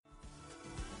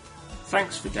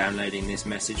Thanks for downloading this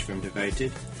message from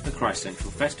Devoted, the Christ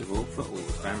Central Festival for all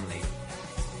the family.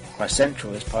 Christ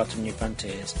Central is part of New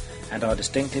Frontiers, and our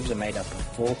distinctives are made up of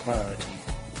 4 priorities: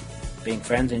 being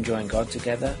friends enjoying God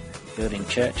together, building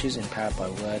churches empowered by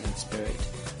word and spirit,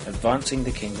 advancing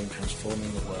the kingdom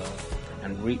transforming the world,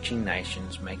 and reaching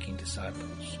nations making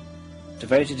disciples.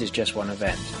 Devoted is just one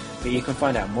event, but you can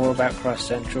find out more about Christ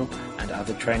Central and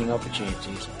other training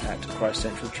opportunities at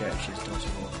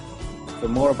christcentralchurches.org. For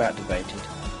more about Devoted,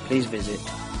 please visit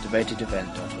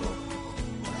devotedevent.org.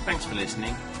 Thanks for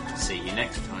listening. See you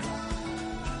next time.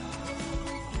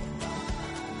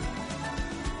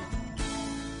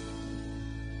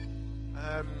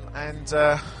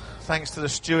 Thanks to the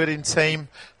stewarding team,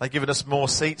 they've given us more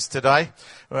seats today,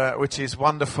 which is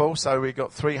wonderful. So we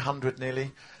got 300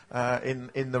 nearly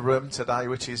in the room today,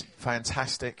 which is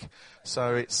fantastic.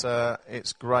 So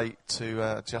it's great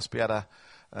to just be able to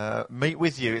meet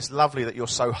with you. It's lovely that you're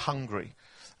so hungry.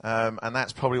 And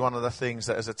that's probably one of the things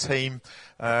that as a team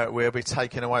we'll be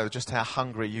taking away, with just how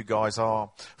hungry you guys are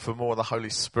for more of the Holy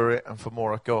Spirit and for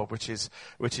more of God, which is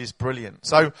brilliant.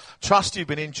 So trust you've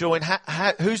been enjoying.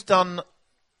 Who's done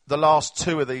the last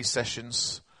 2 of these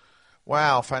sessions?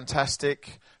 Wow,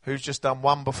 fantastic. Who's just done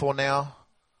one before now?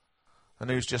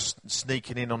 And who's just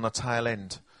sneaking in on the tail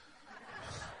end?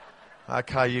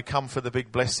 Okay, you come for the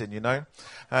big blessing, you know.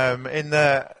 In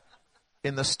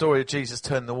the story of Jesus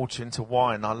turning the water into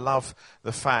wine, I love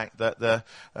the fact that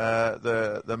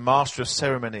the master of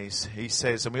ceremonies, he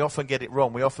says, and we often get it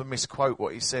wrong, we often misquote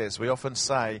what he says. We often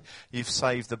say, you've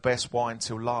saved the best wine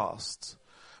till last.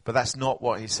 But that's not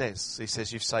what he says. He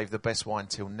says, you've saved the best wine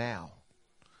till now.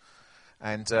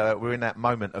 And we're in that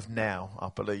moment of now, I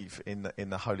believe, in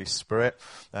the Holy Spirit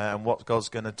and what God's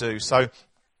going to do. So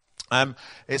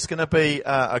it's going to be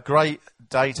a great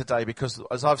day today because,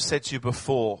 as I've said to you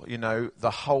before, you know,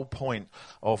 the whole point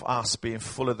of us being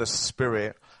full of the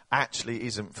Spirit actually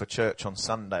isn't for church on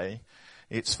Sunday.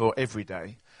 It's for every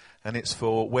day. And it's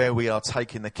for where we are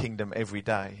taking the kingdom every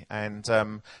day. And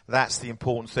that's the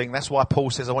important thing. That's why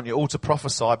Paul says, I want you all to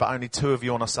prophesy, but only 2 of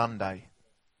you on a Sunday.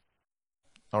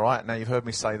 All right, now you've heard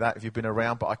me say that if you've been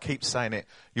around, but I keep saying it.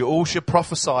 You all should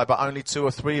prophesy, but only 2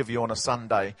 or 3 of you on a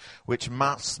Sunday, which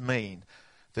must mean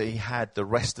that he had the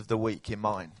rest of the week in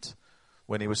mind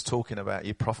when he was talking about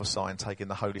you prophesying, taking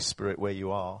the Holy Spirit where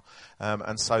you are.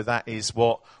 And so that is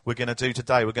what we're going to do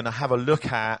today. We're going to have a look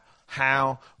at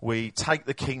how we take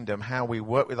the kingdom, how we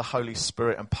work with the Holy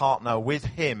Spirit and partner with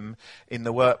him in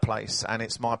the workplace. And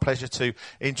it's my pleasure to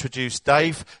introduce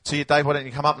Dave to you. Dave, why don't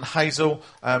you come up? And Hazel,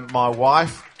 my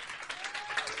wife.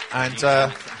 And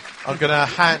I'm going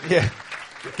to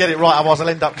get it right, otherwise I'll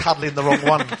end up cuddling the wrong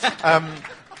one.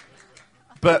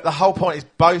 But the whole point is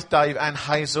both Dave and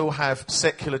Hazel have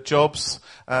secular jobs.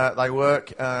 They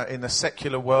work in the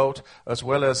secular world as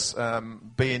well as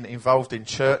being involved in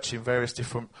church in various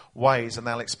different ways, and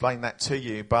they'll explain that to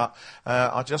you. But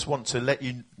I just want to let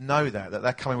you know that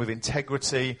they're coming with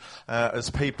integrity as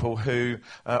people who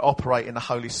operate in the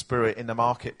Holy Spirit in the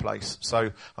marketplace. So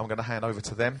I'm going to hand over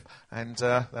to them, and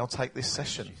they'll take this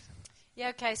session.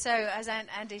 Yeah, okay, so as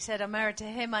Andy said, I'm married to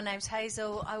him. My name's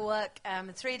Hazel. I work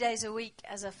 3 days a week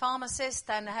as a pharmacist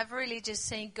and have really just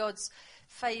seen God's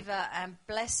favour and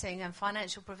blessing and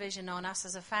financial provision on us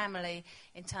as a family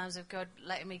in terms of God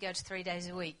letting me go to 3 days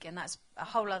a week. And that's a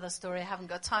whole other story I haven't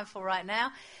got time for right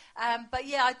now. But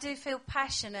yeah, I do feel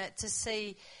passionate to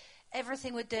see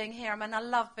everything we're doing here. I mean, I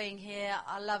love being here.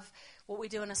 I love what we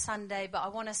do on a Sunday, but I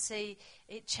want to see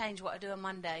it change what I do on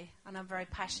Monday, and I'm very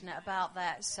passionate about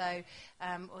that. So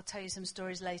I'll tell you some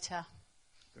stories later.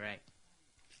 Great.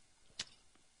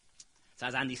 So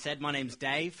as Andy said, my name's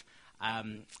Dave,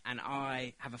 and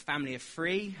I have a family of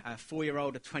 3, a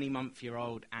 4-year-old, a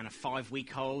 20-month-year-old, and a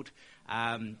 5-week-old.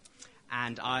 And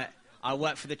I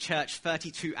work for the church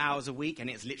 32 hours a week, and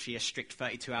it's literally a strict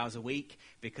 32 hours a week,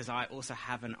 because I also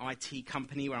have an IT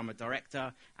company where I'm a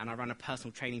director, and I run a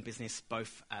personal training business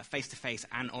both face-to-face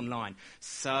and online.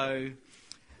 So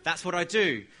that's what I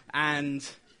do, and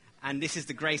this is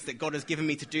the grace that God has given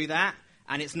me to do that.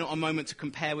 And it's not a moment to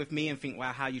compare with me and think,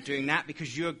 wow, how are you doing that?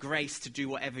 Because you're graced to do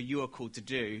whatever you are called to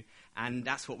do. And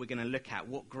that's what we're going to look at.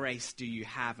 What grace do you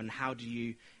have, and how do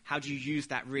you use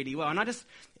that really well? And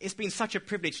it's been such a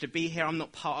privilege to be here. I'm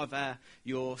not part of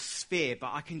your sphere,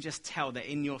 but I can just tell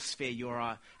that in your sphere,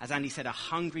 you're, as Andy said, a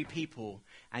hungry people,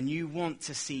 and you want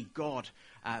to see God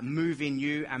move in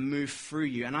you and move through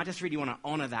you. And I just really want to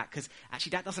honor that, because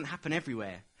actually that doesn't happen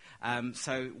everywhere.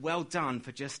 So well done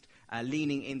for just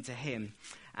leaning into him.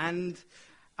 And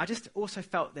I just also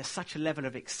felt there's such a level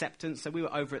of acceptance. So we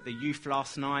were over at the youth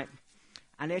last night,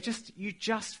 and you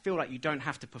just feel like you don't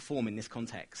have to perform in this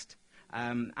context.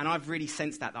 And I've really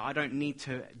sensed that I don't need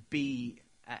to be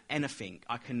anything.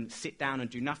 I can sit down and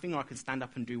do nothing, or I can stand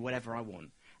up and do whatever I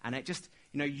want. And it just,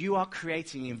 you are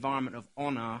creating an environment of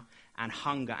honor and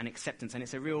hunger and acceptance, and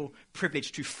it's a real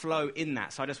privilege to flow in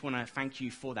that. So I just want to thank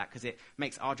you for that, because it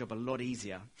makes our job a lot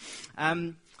easier.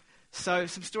 So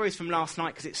some stories from last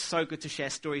night, because it's so good to share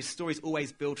stories. Stories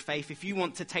always build faith. If you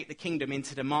want to take the kingdom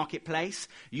into the marketplace,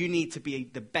 you need to be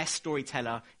the best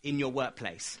storyteller in your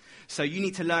workplace. So you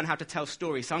need to learn how to tell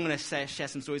stories. So I'm going to share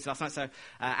some stories last night. So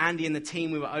Andy and the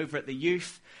team, we were over at the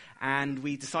youth, and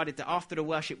we decided that after the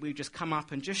worship, we would just come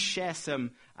up and just share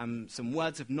some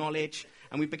words of knowledge.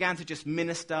 And we began to just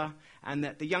minister, and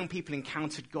that the young people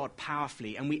encountered God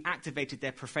powerfully, and we activated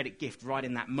their prophetic gift right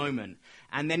in that moment.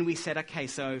 And then we said, okay,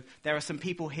 so there are some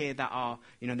people here that are,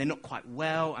 they're not quite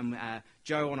well, and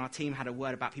Joe on our team had a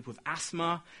word about people with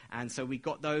asthma, and so we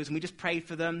got those, and we just prayed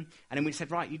for them. And then we said,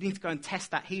 right, you need to go and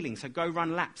test that healing, so go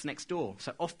run laps next door.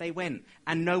 So off they went,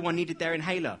 and no one needed their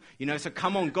inhaler. So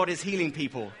come on, God is healing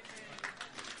people.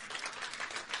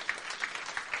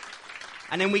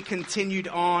 And then we continued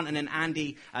on, and then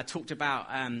Andy talked about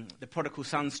the prodigal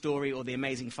son story, or the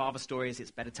amazing father story, as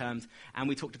it's better termed. And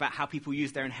we talked about how people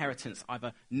use their inheritance,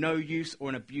 either no use or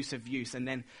an abusive use. And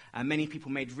then many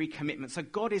people made recommitment. So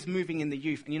God is moving in the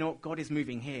youth. And you know what? God is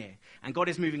moving here. And God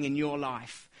is moving in your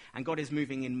life. And God is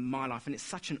moving in my life. And it's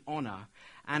such an honor.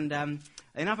 And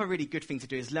another really good thing to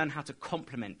do is learn how to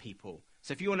compliment people.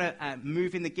 So if you want to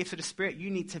move in the gifts of the Spirit, you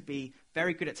need to be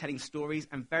very good at telling stories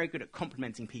and very good at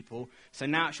complimenting people. So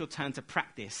now it's your turn to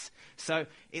practice. So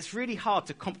it's really hard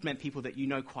to compliment people that you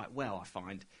know quite well, I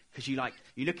find, because you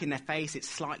look in their face, it's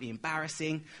slightly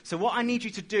embarrassing. So what I need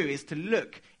you to do is to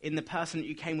look in the person that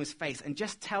you came with's face and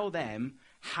just tell them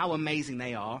how amazing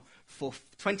they are for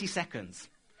 20 seconds.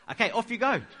 Okay, off you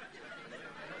go.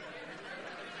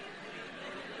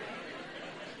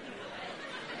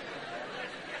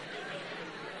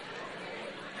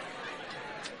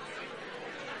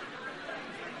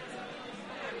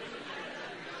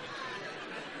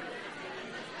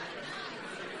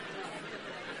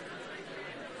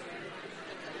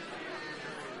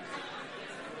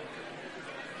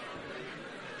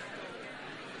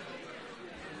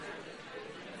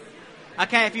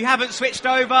 Okay, if you haven't switched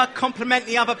over, compliment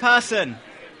the other person.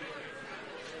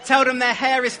 Tell them their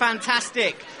hair is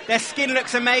fantastic. Their skin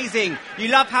looks amazing. You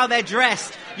love how they're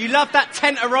dressed. You love that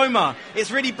tent aroma.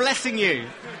 It's really blessing you.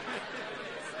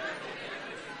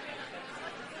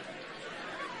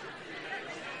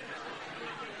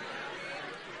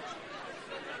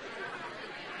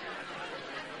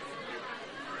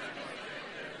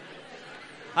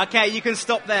 Okay, you can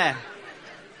stop there.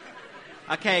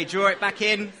 Okay, draw it back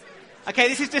in.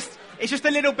 Okay, it's just a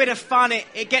little bit of fun.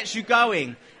 It gets you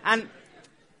going. And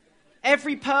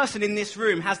every person in this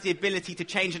room has the ability to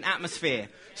change an atmosphere.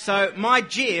 So my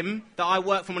gym that I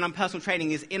work from when I'm personal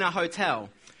training is in a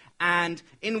hotel. And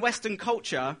in Western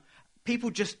culture, people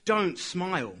just don't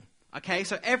smile. Okay,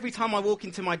 so every time I walk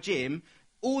into my gym,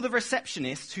 all the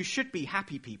receptionists, who should be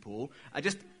happy people, are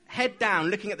just head down,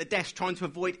 looking at the desk, trying to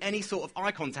avoid any sort of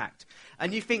eye contact.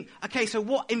 And you think, okay, so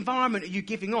what environment are you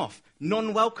giving off?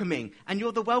 Non-welcoming. And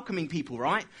you're the welcoming people,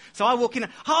 right? So I walk in,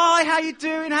 hi, how you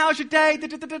doing? How's your day?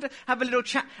 Have a little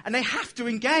chat. And they have to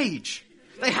engage.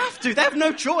 They have to. They have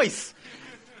no choice.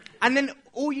 And then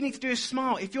all you need to do is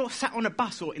smile. If you're sat on a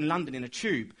bus or in London in a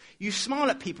tube, you smile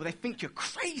at people, they think you're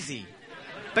crazy.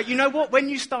 But you know what? When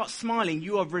you start smiling,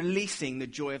 you are releasing the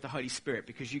joy of the Holy Spirit,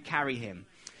 because you carry him.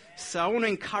 So I want to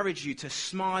encourage you to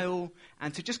smile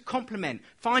and to just compliment.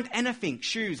 Find anything,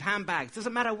 shoes, handbags,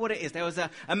 doesn't matter what it is. There was a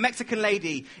Mexican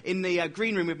lady in the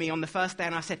green room with me on the first day,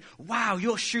 and I said, wow,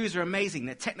 your shoes are amazing.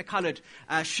 They're technicolored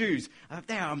shoes.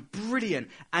 They are brilliant.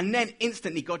 And then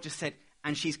instantly God just said,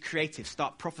 and she's creative.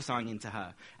 Start prophesying into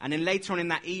her. And then later on in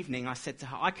that evening, I said to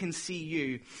her, I can see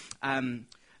you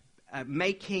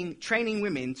training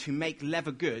women to make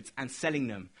leather goods and selling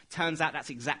them. Turns out that's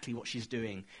exactly what she's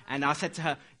doing. And I said to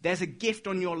her, there's a gift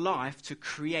on your life to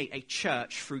create a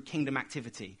church through kingdom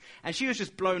activity. And she was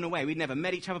just blown away. We'd never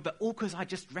met each other, but all because I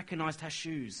just recognized her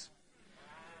shoes.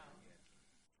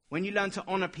 When you learn to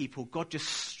honor people, God just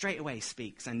straight away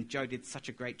speaks. And Joe did such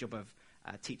a great job of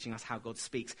teaching us how God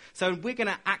speaks. So we're going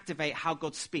to activate how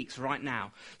God speaks right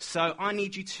now. So I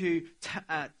need you to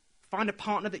find a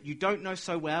partner that you don't know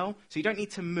so well. So you don't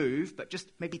need to move, but just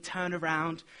maybe turn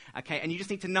around. Okay, and you just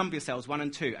need to number yourselves 1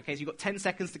 and 2. Okay, so you've got 10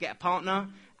 seconds to get a partner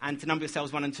and to number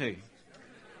yourselves 1 and 2.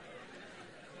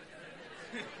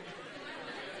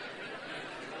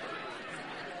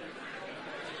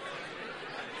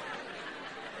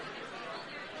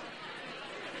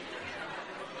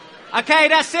 Okay,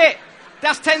 that's it.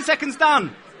 That's 10 seconds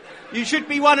done. You should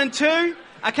be 1 and 2.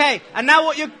 Okay, and now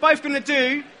what you're both going to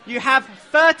do, you have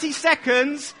 30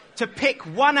 seconds to pick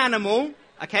one animal.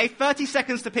 Okay, 30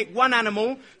 seconds to pick one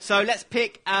animal. So let's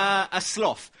pick a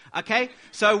sloth. Okay,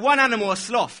 so one animal, a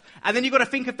sloth. And then you've got to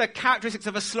think of the characteristics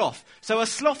of a sloth. So a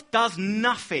sloth does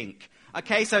nothing.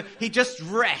 Okay, so he just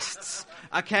rests.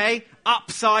 Okay,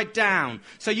 upside down.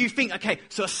 So you think, okay,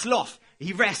 so a sloth.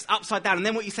 He rests upside down. And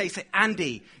then what you say,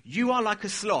 Andy, you are like a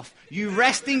sloth. You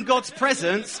rest in God's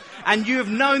presence and you have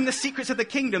known the secrets of the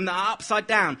kingdom that are upside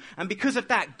down. And because of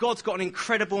that, God's got an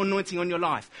incredible anointing on your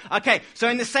life. Okay, so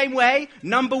in the same way,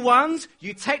 number ones,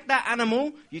 you take that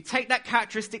animal, you take that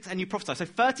characteristics and you prophesy. So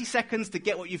 30 seconds to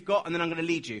get what you've got and then I'm going to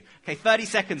lead you. Okay, 30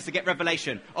 seconds to get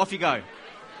revelation. Off you go.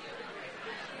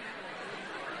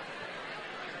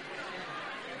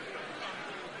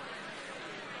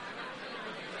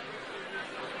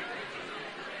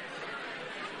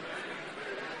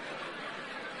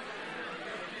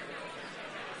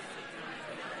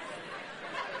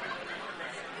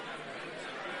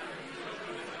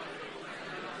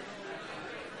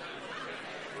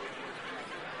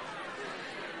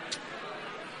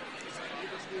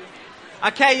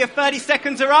 Okay, your 30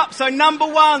 seconds are up. So number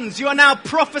ones, you are now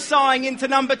prophesying into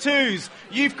number twos.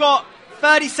 You've got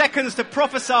 30 seconds to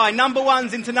prophesy number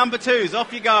ones into number twos.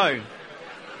 Off you go.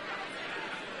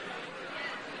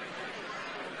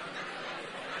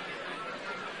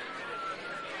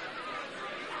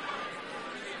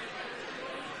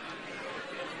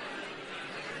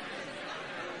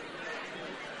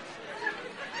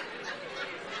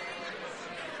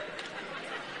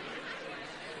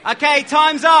 Okay,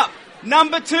 time's up.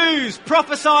 Number twos,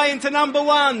 prophesy into number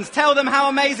ones. Tell them how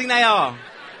amazing they are.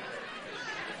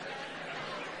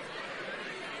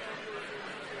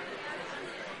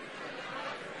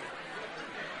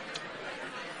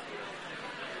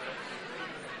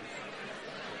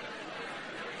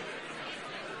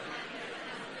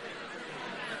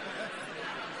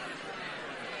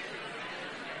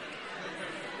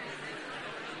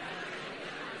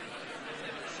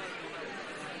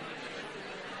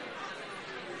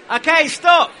 Okay,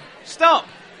 stop.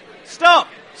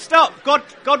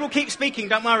 God will keep speaking,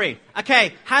 don't worry.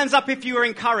 Okay, hands up if you were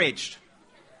encouraged.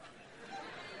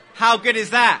 How good is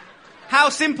that? How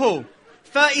simple.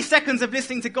 30 seconds of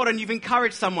listening to God and you've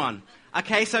encouraged someone.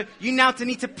 Okay, so you now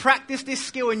need to practice this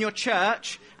skill in your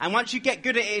church. And once you get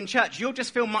good at it in church, you'll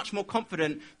just feel much more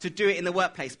confident to do it in the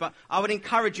workplace. But I would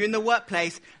encourage you in the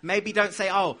workplace, maybe don't say,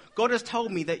 oh, God has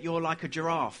told me that you're like a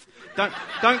giraffe.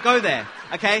 Don't go there,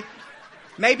 okay?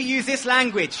 Maybe use this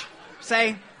language.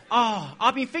 Say, oh,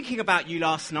 I've been thinking about you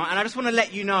last night, and I just want to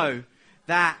let you know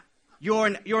that you're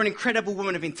an incredible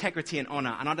woman of integrity and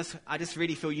honor, and I just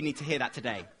really feel you need to hear that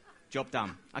today. Job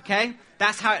done. Okay?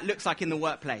 That's how it looks like in the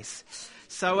workplace.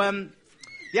 So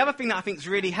the other thing that I think is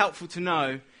really helpful to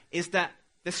know is that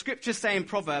the scriptures say in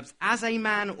Proverbs, as a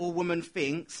man or woman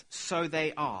thinks, so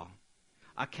they are.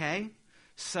 Okay?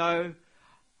 So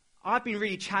I've been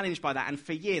really challenged by that, and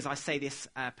for years I say this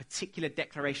particular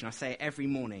declaration. I say it every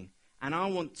morning, and I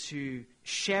want to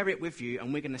share it with you,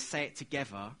 and we're going to say it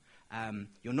together.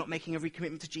 You're not making a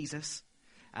recommitment to Jesus,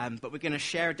 but we're going to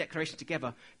share a declaration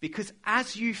together, because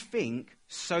as you think,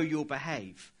 so you'll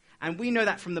behave. And we know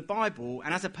that from the Bible,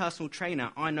 and as a personal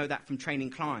trainer, I know that from training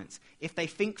clients. If they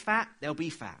think fat, they'll be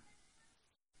fat.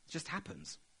 It just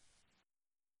happens.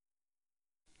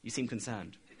 You seem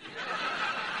concerned.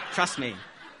 Trust me.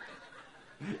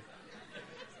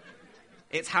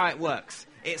 It's how it works.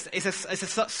 It's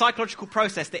a psychological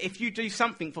process that if you do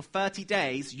something for 30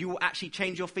 days, you will actually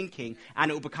change your thinking and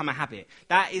it will become a habit.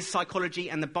 That is psychology,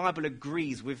 and the Bible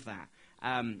agrees with that.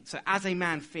 So as a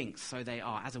man thinks, so they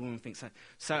are. As a woman thinks, so.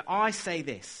 So I say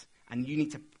this, and you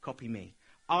need to copy me.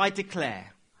 I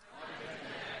declare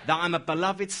that I'm a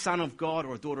beloved son of God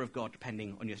or a daughter of God,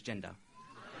 depending on your gender.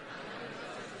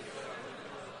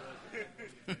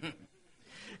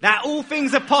 That all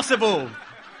things are possible.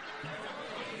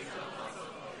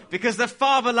 Because the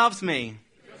Father loves me.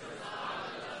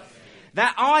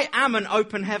 That I am an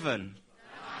open heaven.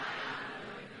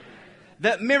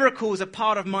 That miracles are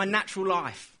part of my natural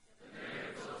life.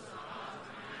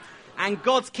 And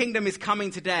God's kingdom is coming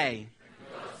today.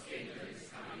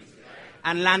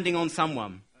 And landing on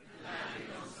someone.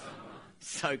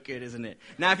 So good, isn't it?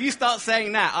 Now, if you start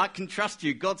saying that, I can trust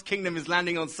you. God's kingdom is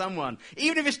landing on someone.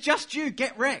 Even if it's just you,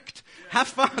 get wrecked. Have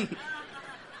fun.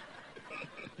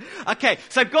 Okay,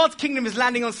 so God's kingdom is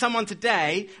landing on someone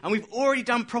today, and we've already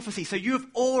done prophecy, so you have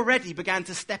already begun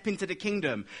to step into the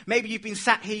kingdom. Maybe you've been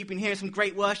sat here, you've been hearing some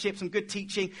great worship, some good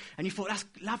teaching, and you thought, that's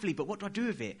lovely, but what do I do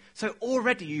with it? So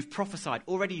already you've prophesied,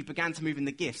 already you've begun to move in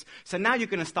the gifts. So now you're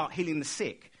going to start healing the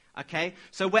sick. Okay,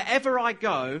 so wherever I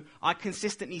go, I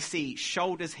consistently see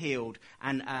shoulders healed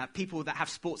and people that have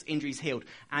sports injuries healed.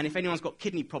 And if anyone's got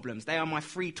kidney problems, they are my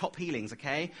 3 top healings,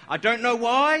 okay? I don't know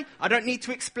why. I don't need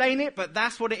to explain it, but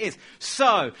that's what it is.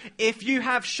 So if you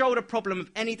have shoulder problem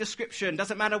of any description,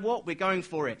 doesn't matter what, we're going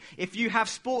for it. If you have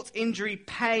sports injury,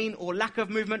 pain, or lack of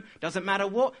movement, doesn't matter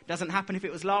what, doesn't happen if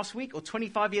it was last week or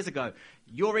 25 years ago.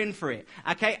 You're in for it,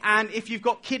 okay? And if you've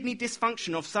got kidney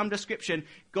dysfunction of some description,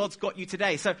 God's got you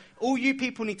today. So all you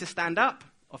people need to stand up.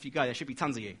 Off you go. There should be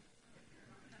tons of you.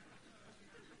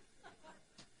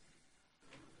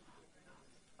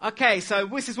 Okay, so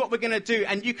this is what we're going to do,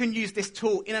 and you can use this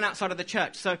tool in and outside of the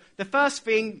church. So the first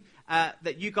thing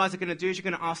that you guys are going to do is you're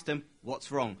going to ask them, what's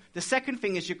wrong? The second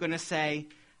thing is you're going to say,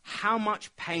 how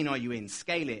much pain are you in?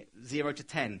 Scale it, 0 to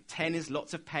 10. 10 is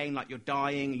lots of pain, like you're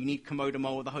dying, you need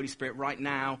Comodamol or the Holy Spirit right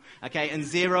now. Okay, and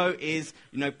 0 is,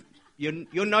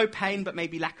 you're no pain, but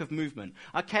maybe lack of movement.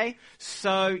 Okay,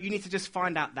 so you need to just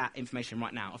find out that information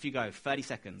right now. Off you go, 30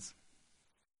 seconds.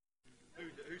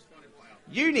 Who's finding what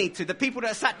out? You need to, the people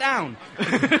that are sat down.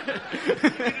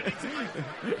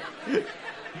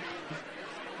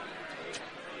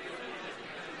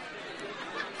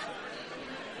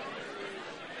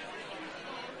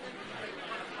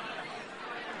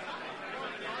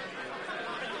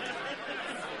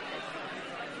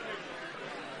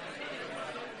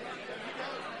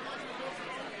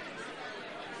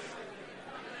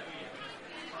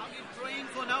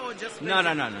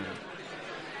 No.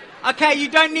 Okay, you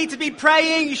don't need to be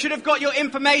praying. You should have got your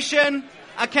information.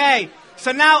 Okay,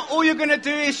 so now all you're going to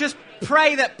do is just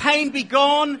pray that pain be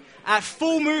gone,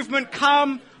 full movement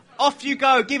come, off you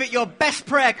go. Give it your best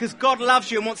prayer because God loves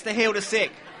you and wants to heal the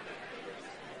sick.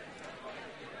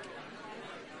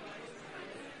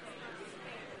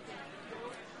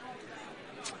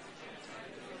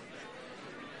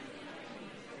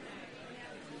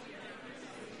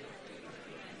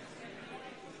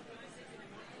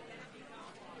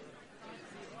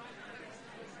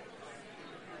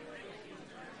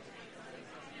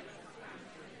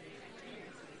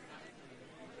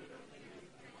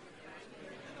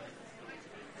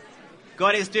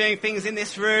 God is doing things in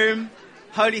this room.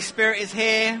 Holy Spirit is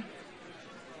here.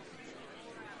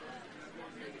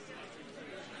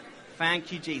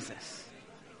 Thank you, Jesus.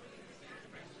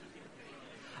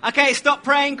 Okay, stop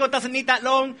praying. God doesn't need that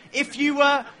long. If you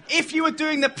were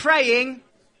doing the praying,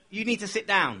 you need to sit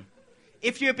down.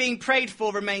 If you're being prayed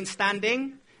for, remain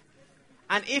standing.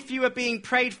 And if you are being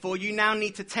prayed for, you now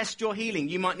need to test your healing.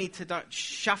 You might need to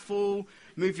shuffle,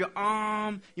 move your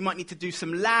arm. You might need to do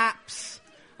some laps.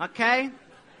 Okay?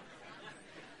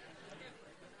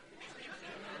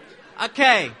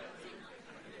 Okay.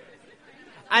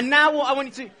 And now what I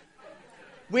want you to...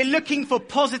 We're looking for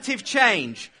positive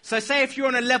change. So say if you're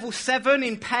on a level 7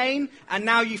 in pain and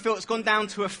now you feel it's gone down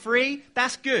to a 3,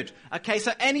 that's good. Okay,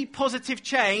 so any positive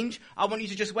change, I want you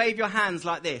to just wave your hands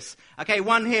like this. Okay,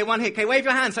 one here. Okay, wave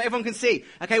your hands so everyone can see.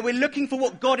 Okay, we're looking for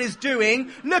what God is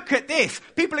doing. Look at this.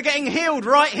 People are getting healed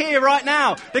right here, right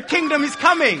now. The kingdom is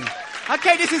coming.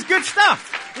 Okay, this is good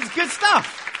stuff. It's good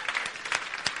stuff.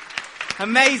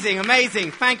 Amazing,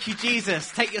 amazing. Thank you,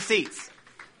 Jesus. Take your seats.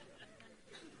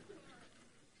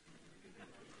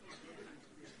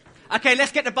 Okay,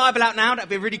 let's get the Bible out now. That'd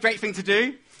be a really great thing to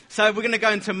do. So we're going to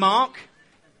go into Mark.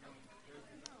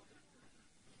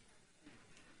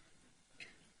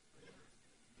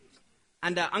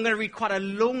 And I'm going to read quite a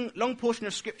long portion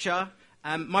of Scripture.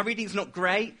 My reading's not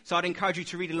great, so I'd encourage you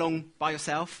to read along by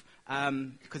yourself,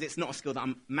 because it's not a skill that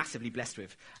I'm massively blessed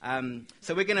with.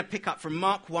 So we're going to pick up from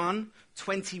Mark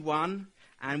 1:21,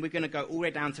 and we're going to go all the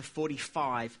way down to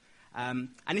 45. And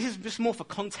this is just more for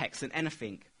context than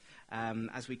anything.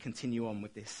 As we continue on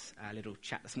with this little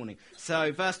chat this morning.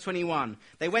 So, verse 21.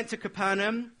 They went to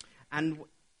Capernaum, and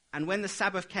when the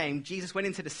Sabbath came, Jesus went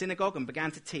into the synagogue and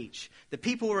began to teach. The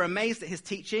people were amazed at his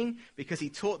teaching because he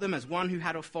taught them as one who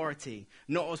had authority,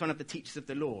 not as one of the teachers of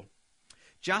the law.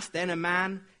 Just then a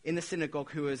man in the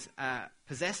synagogue who was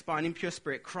possessed by an impure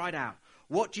spirit cried out,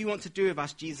 "What do you want to do with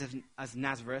us, Jesus of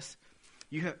Nazareth?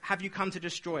 Have you come to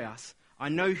destroy us? I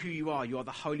know who you are. You are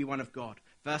the Holy One of God."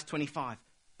 Verse 25.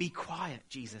 "Be quiet,"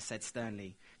 Jesus said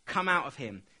sternly. "Come out of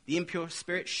him." The impure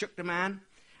spirit shook the man,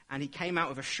 and he came out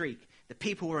with a shriek. The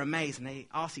people were amazed, and they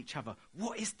asked each other,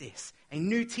 "What is this? A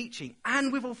new teaching,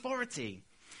 and with authority."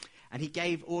 And he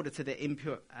gave order to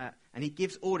he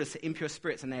gives orders to impure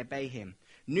spirits, and they obey him.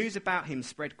 News about him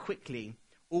spread quickly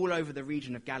all over the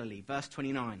region of Galilee. Verse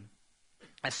 29.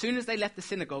 As soon as they left the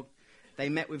synagogue, they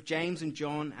met with James and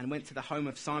John and went to the home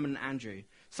of Simon and Andrew.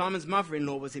 Simon's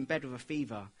mother-in-law was in bed with a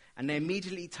fever, and they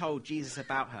immediately told Jesus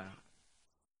about her.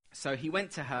 So he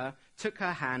went to her, took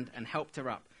her hand, and helped her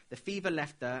up. The fever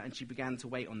left her, and she began to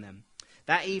wait on them.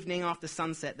 That evening after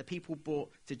sunset, the people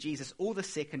brought to Jesus all the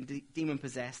sick and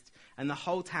demon-possessed, and the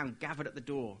whole town gathered at the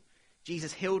door.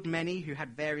 Jesus healed many who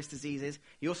had various diseases.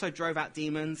 He also drove out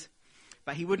demons,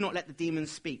 but he would not let the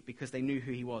demons speak because they knew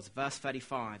who he was. Verse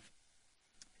 35.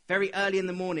 Very early in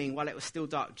the morning, while it was still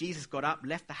dark, Jesus got up,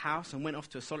 left the house, and went off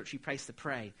to a solitary place to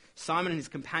pray. Simon and his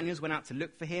companions went out to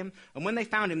look for him, and when they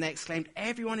found him, they exclaimed,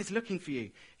 "Everyone is looking for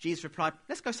you." Jesus replied,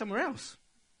 "Let's go somewhere else."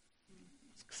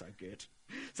 It's so good.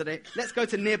 So let's go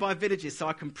to nearby villages so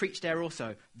I can preach there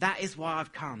also. That is why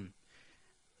I've come.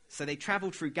 So they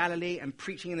traveled through Galilee and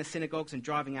preaching in the synagogues and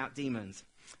driving out demons.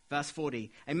 Verse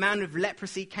 40, a man with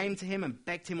leprosy came to him and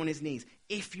begged him on his knees,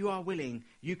 "If you are willing,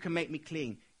 you can make me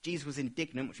clean." Jesus was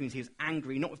indignant, which means he was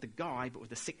angry, not with the guy, but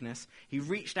with the sickness. He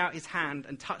reached out his hand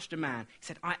and touched a man. He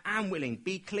said, "I am willing,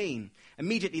 be clean."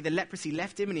 Immediately the leprosy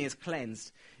left him and he is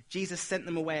cleansed. Jesus sent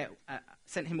him away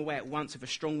at once with a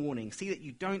strong warning. "See that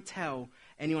you don't tell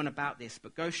anyone about this,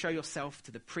 but go show yourself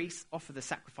to the priests, offer the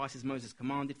sacrifices Moses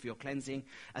commanded for your cleansing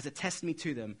as a testimony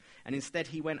to them." And instead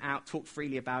he went out, talked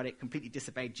freely about it, completely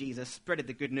disobeyed Jesus, spreaded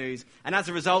the good news. And as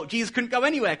a result, Jesus couldn't go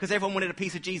anywhere because everyone wanted a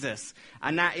piece of Jesus.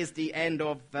 And that is the end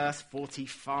of verse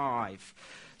 45.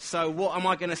 So what am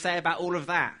I going to say about all of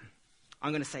that?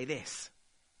 I'm going to say this.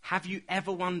 Have you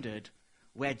ever wondered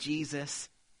where Jesus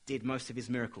did most of his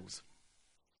miracles?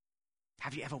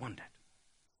 Have you ever wondered?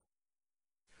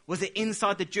 Was it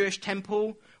inside the Jewish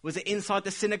temple? Was it inside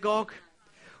the synagogue?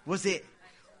 Was it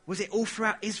all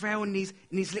throughout Israel in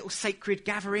these little sacred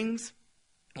gatherings?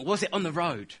 Or was it on the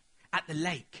road, at the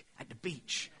lake, at the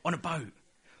beach, on a boat?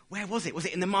 Where was it? Was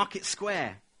it in the market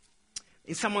square?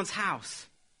 In someone's house?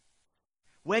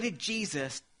 Where did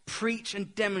Jesus preach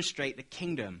and demonstrate the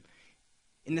kingdom?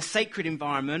 In the sacred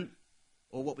environment,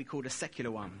 or what we call the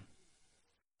secular one?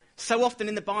 So often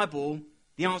in the Bible,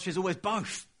 the answer is always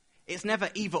both. It's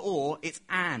never either or, it's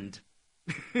and.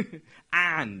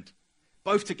 And.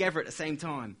 Both together at the same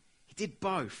time. He did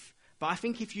both. But I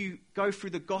think if you go through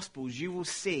the Gospels, you will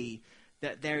see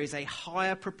that there is a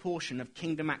higher proportion of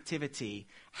kingdom activity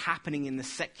happening in the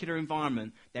secular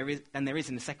environment than there is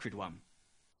in the sacred one.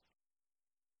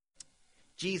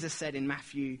 Jesus said in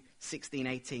Matthew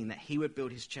 16:18 that he would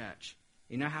build his church.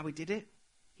 You know how he did it?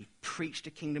 He preached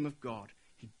the kingdom of God.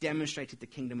 He demonstrated the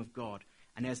kingdom of God.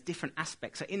 And there's different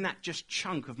aspects. So in that just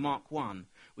chunk of Mark 1,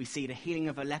 we see the healing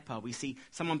of a leper. We see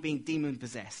someone being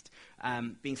demon-possessed,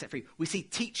 being set free. We see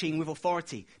teaching with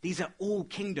authority. These are all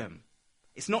kingdom.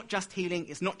 It's not just healing.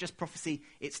 It's not just prophecy.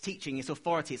 It's teaching. It's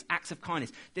authority. It's acts of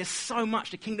kindness. There's so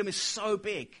much. The kingdom is so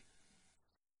big.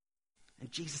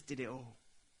 And Jesus did it all.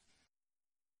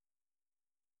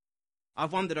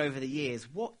 I've wondered over the years,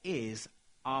 what is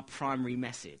our primary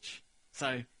message?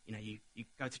 So, you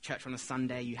go to church on a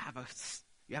Sunday, you have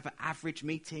an average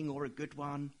meeting or a good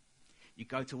one. You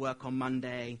go to work on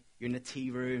Monday, you're in the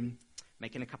tea room,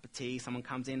 making a cup of tea, someone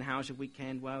comes in, "How's your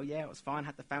weekend?" "Well, yeah, it was fine,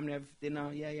 had the family over for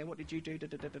dinner." Yeah, what did you do? Da,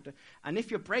 da, da, da, da. And if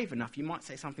you're brave enough, you might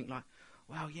say something like,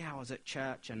 "Well, yeah, I was at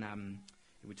church and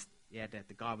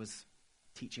the guy was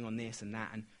teaching on this and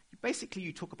that." And basically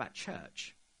you talk about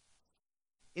church.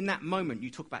 In that moment,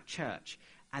 you talk about church.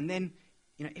 And then,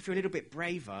 if you're a little bit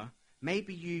braver,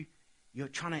 maybe you're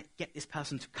trying to get this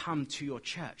person to come to your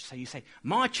church. So you say,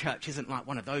 "My church isn't like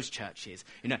one of those churches.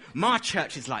 My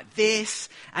church is like this."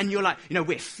 And you're like,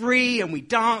 "We're free and we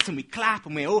dance and we clap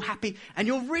and we're all happy." And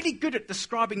you're really good at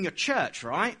describing your church,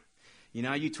 right?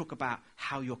 You talk about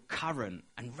how you're current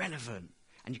and relevant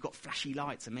and you've got flashy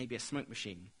lights and maybe a smoke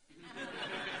machine.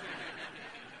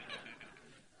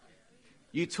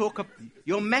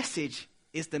 Your message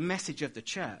is the message of the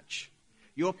church.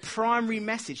 Your primary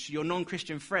message to your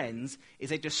non-Christian friends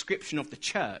is a description of the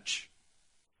church.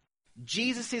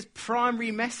 Jesus'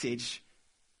 primary message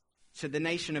to the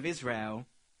nation of Israel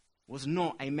was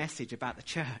not a message about the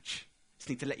church. Just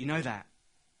need to let you know that.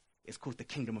 It's called the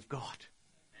kingdom of God.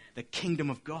 The kingdom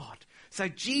of God. So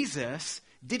Jesus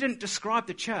didn't describe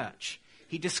the church.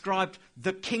 He described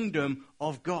the kingdom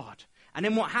of God. And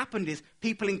then what happened is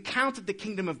people encountered the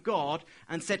kingdom of God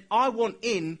and said, "I want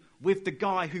in with the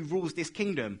guy who rules this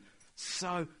kingdom.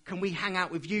 So can we hang out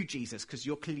with you, Jesus? Because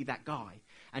you're clearly that guy."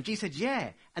 And Jesus said,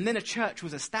 "Yeah." And then a church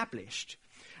was established.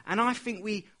 And I think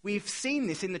we've seen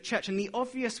this in the church in the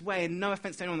obvious way, and no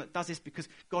offense to anyone that does this because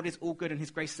God is all good and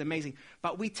his grace is amazing.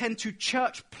 But we tend to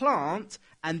church plant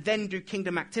and then do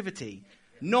kingdom activity,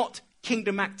 not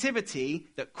kingdom activity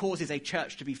that causes a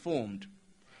church to be formed.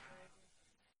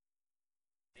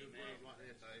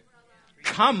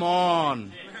 Come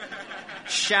on.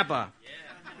 Shabba.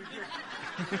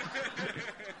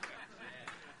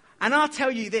 And I'll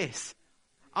tell you this.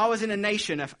 I was in a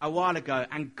nation a while ago,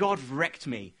 and God wrecked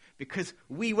me because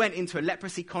we went into a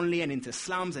leprosy colony and into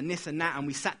slums and this and that, and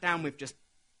we sat down with just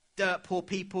dirt poor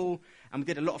people, and we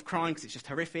did a lot of crying because it's just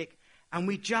horrific. And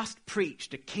we just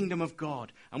preached the kingdom of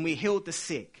God, and we healed the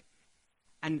sick.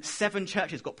 And 7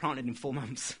 churches got planted in 4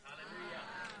 months.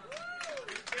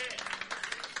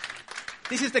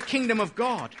 This is the kingdom of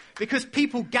God. Because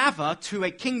people gather to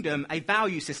a kingdom, a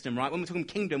value system, right? When we're talking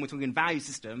kingdom, we're talking value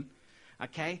system.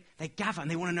 Okay? They gather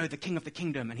and they want to know the king of the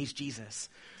kingdom, and he's Jesus.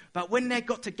 But when they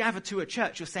got to gather to a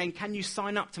church, you're saying, can you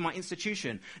sign up to my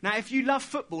institution? Now, if you love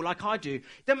football like I do,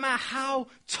 doesn't matter how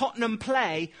Tottenham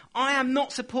play, I am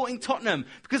not supporting Tottenham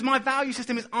because my value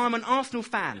system is I'm an Arsenal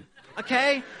fan.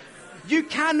 Okay? You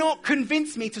cannot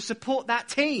convince me to support that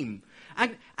team.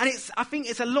 And I think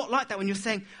it's a lot like that when you're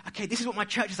saying, okay, this is what my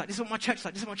church is like, this is what my church is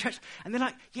like, this is what my church is like. And they're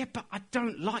like, yeah, but I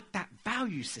don't like that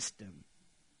value system.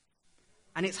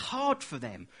 And it's hard for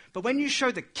them. But when you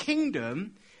show the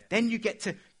kingdom, then you get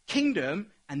to kingdom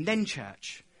and then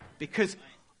church. Because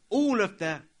all of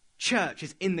the church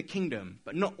is in the kingdom,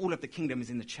 but not all of the kingdom is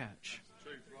in the church.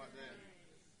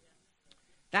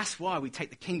 That's why we take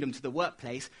the kingdom to the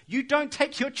workplace. You don't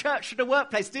take your church to the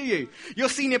workplace, do you? Your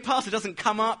senior pastor doesn't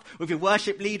come up with your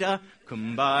worship leader.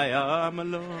 Kumbaya, my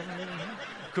Lord.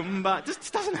 Kumbaya.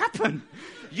 This doesn't happen.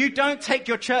 You don't take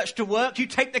your church to work. You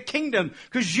take the kingdom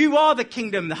because you are the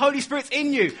kingdom. The Holy Spirit's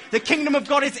in you. The kingdom of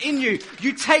God is in you.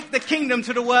 You take the kingdom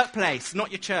to the workplace,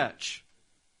 not your church.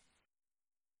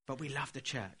 But we love the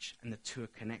church, and the two are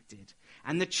connected.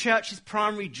 And the church's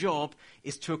primary job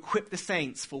is to equip the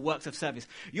saints for works of service.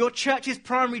 Your church's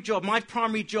primary job, my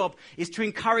primary job, is to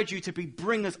encourage you to be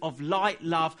bringers of light,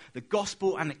 love, the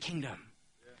gospel, and the kingdom.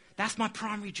 Yeah. That's my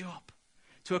primary job,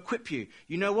 to equip you.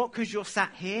 You know what? Because you're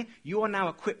sat here, you are now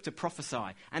equipped to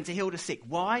prophesy and to heal the sick.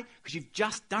 Why? Because you've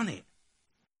just done it.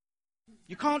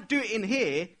 You can't do it in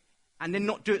here and then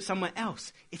not do it somewhere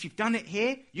else. If you've done it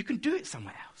here, you can do it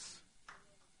somewhere else.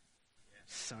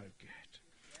 So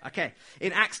good. Okay,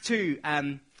 in Acts 2,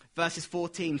 verses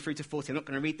 14 through to 40, I'm not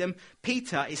going to read them.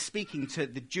 Peter is speaking to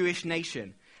the Jewish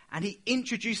nation, and he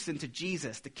introduces them to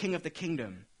Jesus, the King of the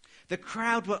kingdom. The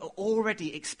crowd were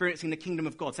already experiencing the kingdom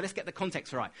of God. So let's get the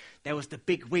context right. There was the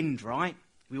big wind, right?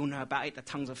 We all know about it, the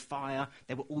tongues of fire.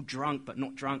 They were all drunk but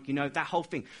not drunk, you know, that whole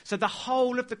thing. So the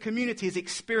whole of the community is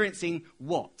experiencing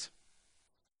what?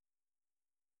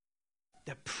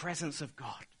 The presence of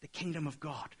God, the kingdom of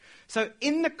God. So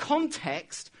in the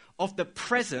context of the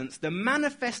presence, the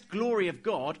manifest glory of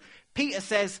God, Peter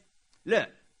says, look,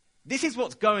 this is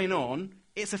what's going on.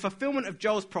 It's a fulfillment of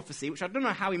Joel's prophecy, which I don't know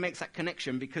how he makes that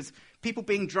connection because people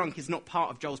being drunk is not part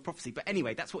of Joel's prophecy. But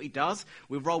anyway, that's what he does.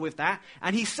 We'll roll with that.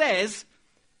 And he says,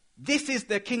 this is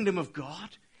the kingdom of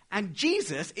God and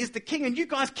Jesus is the king and you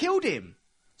guys killed him.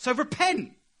 So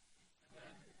repent.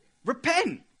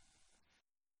 Repent.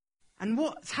 And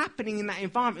what's happening in that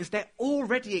environment is they're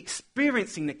already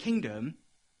experiencing the kingdom,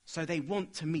 so they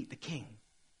want to meet the king.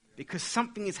 Because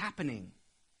something is happening.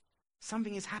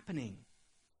 Something is happening.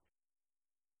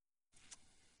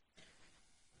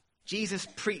 Jesus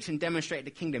preached and demonstrated the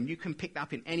kingdom. You can pick that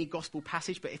up in any gospel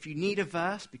passage, but if you need a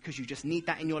verse, because you just need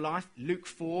that in your life, Luke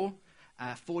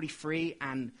 4:43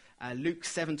 and Luke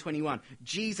 7:21.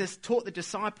 Jesus taught the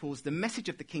disciples the message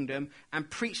of the kingdom and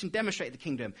preached and demonstrated the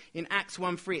kingdom. In Acts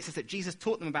 1:3 it says that Jesus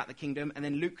taught them about the kingdom, and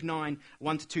then Luke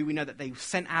 9:1-2 we know that they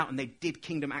sent out and they did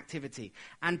kingdom activity.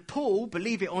 And Paul,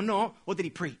 believe it or not, what did he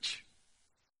preach?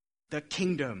 The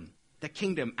kingdom. The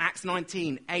kingdom. Acts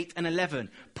 19:8 and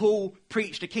 11. Paul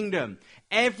preached the kingdom.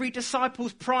 Every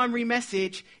disciple's primary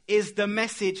message is the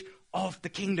message of the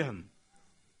kingdom.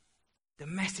 The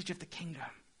message of the kingdom.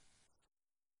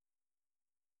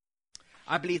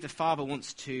 I believe the Father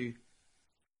wants to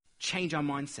change our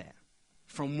mindset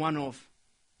from one of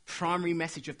primary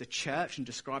message of the church and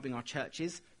describing our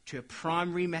churches to a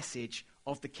primary message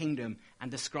of the kingdom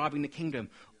and describing the kingdom.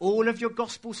 All of your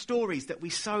gospel stories that we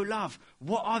so love,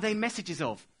 what are they messages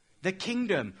of? The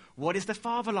kingdom. What is the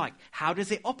Father like? How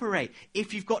does it operate?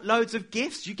 If you've got loads of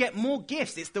gifts, you get more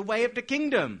gifts. It's the way of the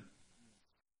kingdom.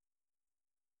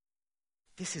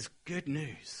 This is good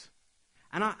news.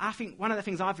 And I think one of the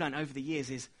things I've learned over the years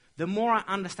is the more I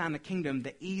understand the kingdom,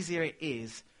 the easier it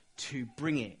is to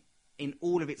bring it in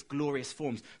all of its glorious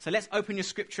forms. So let's open your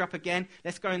scripture up again.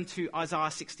 Let's go into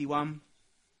Isaiah 61.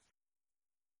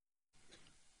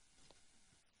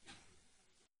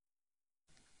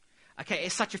 Okay,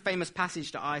 it's such a famous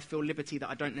passage that I feel liberty that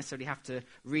I don't necessarily have to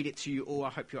read it to you all. I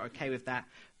hope you're okay with that.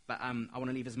 But I want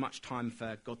to leave as much time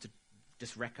for God to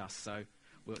just wreck us. So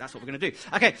that's what we're going to do.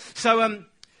 Okay, so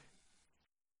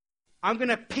I'm going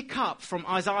to pick up from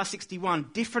Isaiah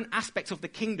 61 different aspects of the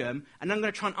kingdom, and I'm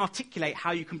going to try and articulate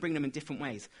how you can bring them in different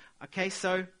ways. Okay,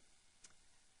 so,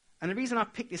 and the reason I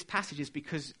picked this passage is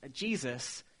because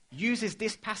Jesus uses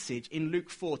this passage in Luke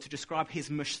 4 to describe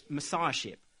his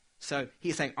messiahship. So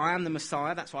he's saying, I am the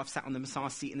Messiah. That's why I've sat on the Messiah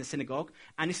seat in the synagogue.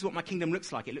 And this is what my kingdom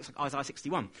looks like. It looks like Isaiah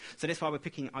 61. So that's why we're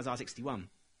picking Isaiah 61.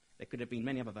 There could have been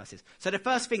many other verses. So the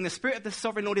first thing, the Spirit of the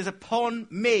Sovereign Lord is upon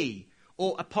me,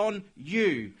 or upon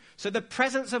you. So the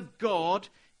presence of God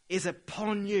is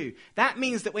upon you. That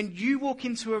means that when you walk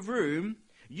into a room,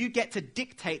 you get to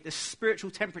dictate the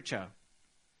spiritual temperature.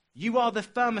 You are the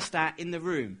thermostat in the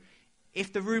room.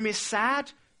 If the room is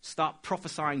sad, start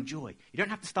prophesying joy. You don't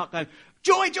have to start going,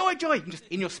 joy, joy, joy. You can just,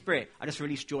 in your spirit, I just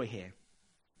release joy here.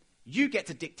 You get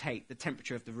to dictate the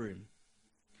temperature of the room.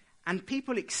 And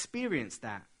people experience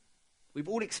that. We've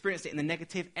all experienced it in the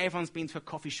negative. Everyone's been to a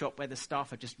coffee shop where the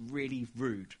staff are just really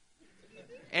rude.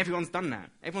 Everyone's done that.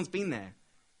 Everyone's been there.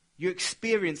 You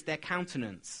experience their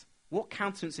countenance. What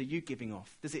countenance are you giving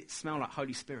off? Does it smell like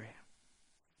Holy Spirit?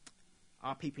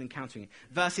 Are people encountering it?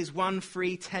 Verses 1,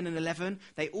 3, 10, and 11,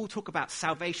 they all talk about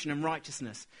salvation and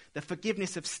righteousness, the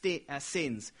forgiveness of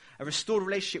sins, a restored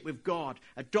relationship with God,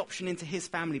 adoption into his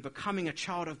family, becoming a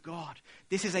child of God.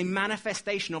 This is a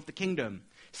manifestation of the kingdom.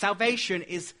 Salvation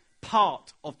is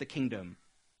part of the kingdom.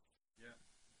 Yeah.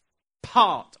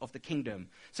 Part of the kingdom.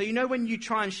 So you know when you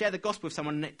try and share the gospel with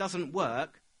someone and it doesn't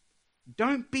work,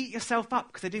 don't beat yourself up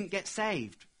because they didn't get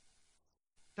saved.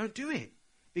 Don't do it.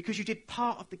 Because you did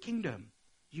part of the kingdom.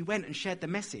 You went and shared the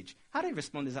message. How they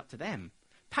respond is up to them.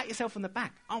 Pat yourself on the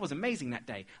back. I was amazing that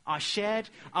day. I shared.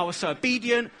 I was so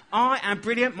obedient. I am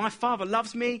brilliant. My Father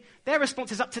loves me. Their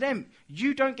response is up to them.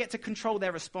 You don't get to control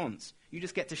their response. You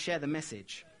just get to share the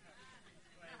message.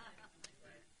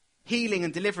 Healing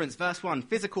and deliverance, verse 1.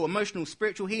 Physical, emotional,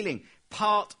 spiritual healing.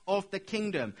 Part of the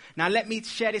kingdom. Now let me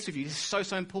share this with you. This is so,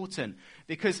 so important.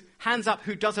 Because hands up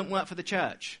who doesn't work for the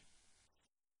church.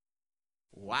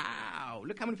 Wow,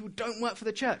 look how many people don't work for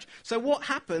the church. So what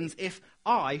happens if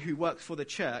I, who works for the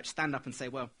church, stand up and say,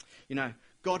 well, you know,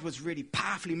 God was really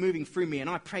powerfully moving through me and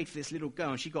I prayed for this little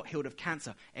girl and she got healed of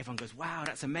cancer. Everyone goes, wow,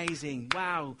 that's amazing.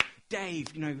 Wow,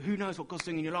 Dave, you know, who knows what God's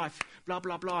doing in your life, blah,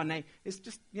 blah, blah. And it's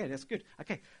just, yeah, that's good.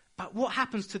 Okay, but what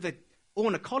happens to the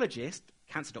ornithologist,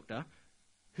 cancer doctor,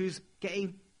 who's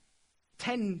getting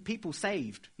 10 people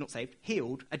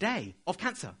healed a day of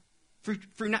cancer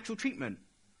through natural treatment?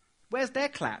 Where's their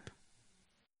clap?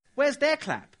 Where's their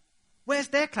clap? Where's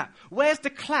their clap? Where's the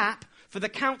clap for the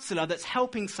counselor that's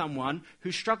helping someone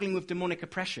who's struggling with demonic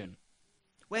oppression?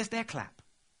 Where's their clap?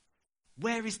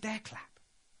 Where is their clap?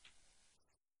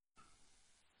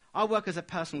 I work as a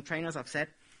personal trainer, as I've said,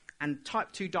 and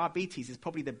type 2 diabetes is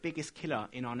probably the biggest killer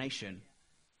in our nation.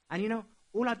 And you know,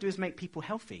 all I do is make people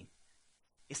healthy.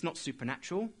 It's not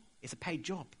supernatural. It's a paid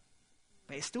job.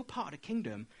 But it's still part of the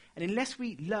kingdom. And unless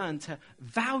we learn to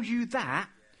value that,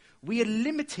 we are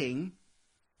limiting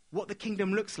what the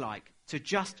kingdom looks like to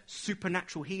just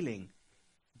supernatural healing.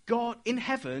 God, in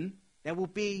heaven, we'll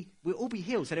all be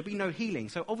healed, so there'll be no healing.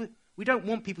 So we don't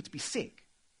want people to be sick.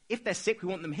 If they're sick, we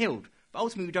want them healed. But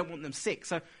ultimately, we don't want them sick.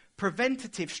 So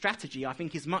preventative strategy, I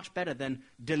think, is much better than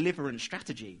deliverance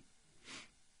strategy.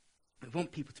 We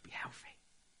want people to be healthy.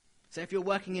 So if you're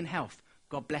working in health,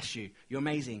 God bless you. You're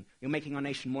amazing. You're making our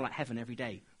nation more like heaven every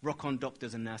day. Rock on,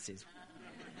 doctors and nurses.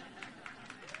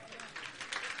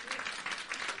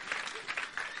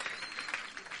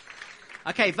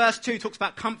 Okay, verse 2 talks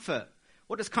about comfort.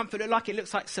 What does comfort look like? It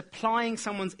looks like supplying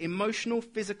someone's emotional,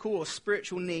 physical, or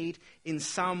spiritual need in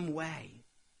some way.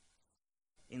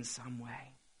 In some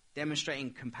way.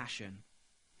 Demonstrating compassion.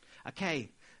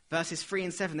 Okay, verses 3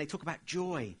 and 7, they talk about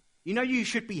joy. You know you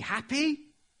should be happy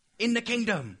in the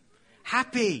kingdom.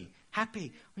 Happy. And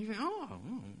you think,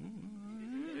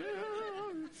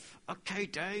 okay,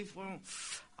 Dave, well,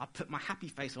 I'll put my happy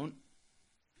face on.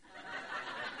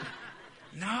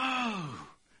 No.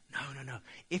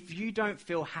 If you don't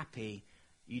feel happy,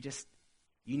 you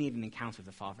need an encounter with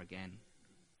the Father again.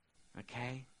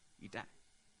 Okay?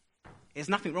 There's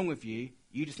nothing wrong with you.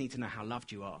 You just need to know how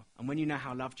loved you are. And when you know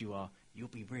how loved you are, you'll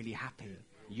be really happy.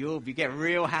 You get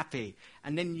real happy.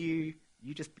 And then you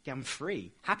just become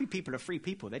free. Happy people are free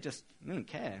people. They don't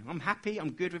care. I'm happy.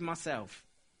 I'm good with myself.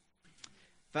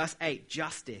 Verse 8,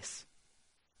 justice.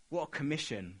 What a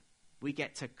commission. We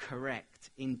get to correct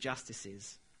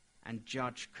injustices and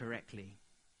judge correctly.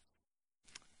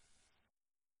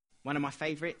 One of my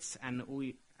favorites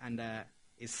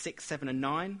is 6, 7, and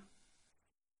 9.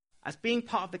 As being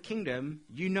part of the kingdom,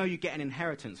 you know you get an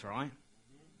inheritance, right?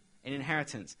 An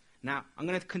inheritance. Now, I'm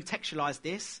going to contextualize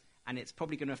this, and it's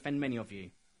probably going to offend many of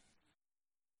you.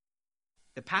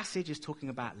 the passage is talking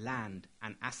about land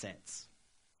and assets.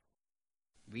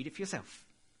 Read it for yourself.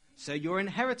 So your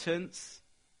inheritance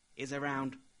is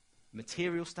around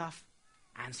material stuff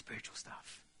and spiritual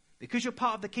stuff. Because you're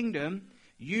part of the kingdom,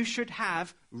 you should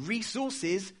have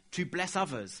resources to bless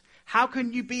others. How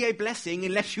can you be a blessing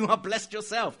unless you are blessed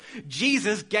yourself?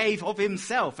 Jesus gave of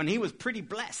himself, and he was pretty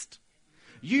blessed.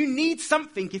 You need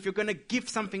something if you're going to give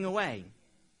something away.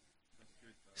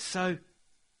 So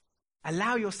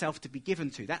allow yourself to be given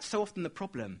to. That's so often the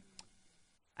problem.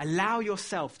 Allow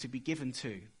yourself to be given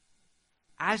to.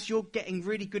 As you're getting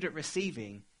really good at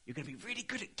receiving, you're going to be really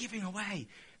good at giving away.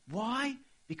 Why?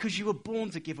 Because you were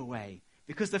born to give away.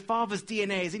 Because the Father's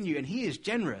DNA is in you and he is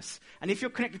generous. And if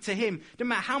you're connected to him, no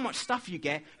matter how much stuff you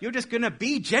get, you're just going to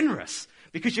be generous.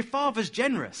 Because your Father's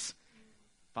generous.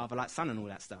 Father like Son and all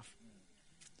that stuff.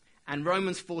 And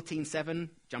Romans 14:7,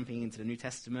 jumping into the New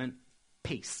Testament,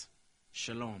 peace,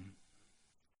 shalom.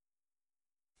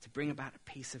 To bring about the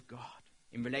peace of God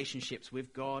in relationships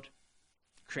with God,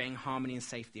 creating harmony and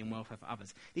safety and welfare for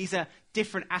others. These are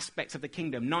different aspects of the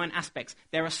kingdom, 9 aspects.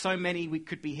 There are so many, we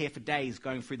could be here for days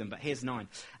going through them, but here's 9.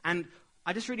 And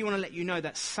I just really want to let you know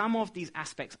that some of these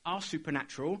aspects are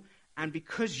supernatural, and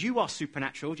because you are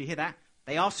supernatural, do you hear that?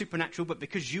 They are supernatural, but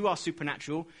because you are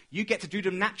supernatural, you get to do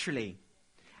them naturally.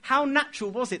 How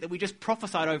natural was it that we just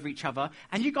prophesied over each other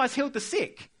and you guys healed the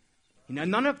sick? You know,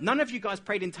 none of you guys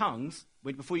prayed in tongues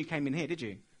before you came in here, did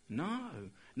you? No.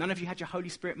 None of you had your Holy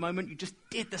Spirit moment. You just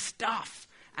did the stuff.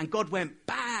 And God went,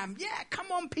 bam, yeah,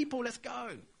 come on, people, let's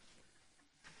go.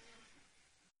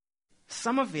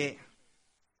 Some of it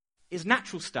is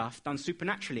natural stuff done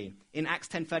supernaturally. In Acts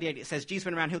 10:38, it says, Jesus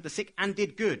went around, healed the sick, and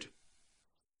did good.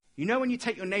 You know when you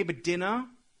take your neighbor dinner,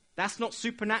 that's not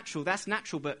supernatural, that's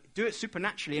natural, but do it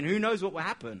supernaturally, and who knows what will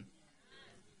happen.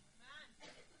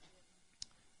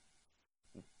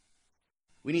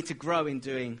 We need to grow in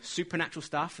doing supernatural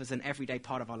stuff as an everyday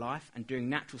part of our life and doing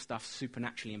natural stuff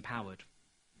supernaturally empowered.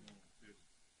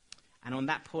 And on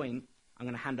that point, I'm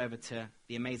going to hand over to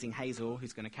the amazing Hazel,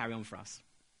 who's going to carry on for us.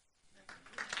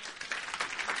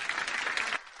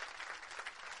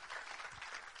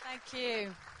 Thank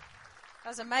you. That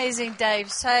was amazing,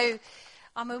 Dave. So,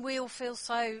 I mean, we all feel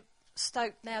so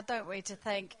stoked now, don't we, to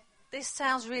think, this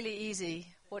sounds really easy,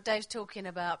 what Dave's talking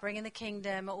about, bringing the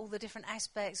kingdom, all the different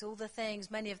aspects, all the things,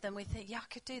 many of them we think, yeah,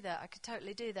 I could do that, I could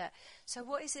totally do that. So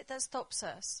what is it that stops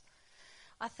us?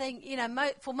 I think, you know,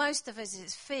 for most of us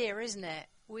it's fear, isn't it?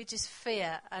 We just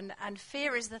fear, and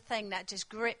fear is the thing that just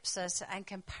grips us and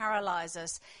can paralyze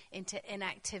us into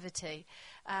inactivity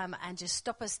and just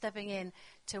stop us stepping in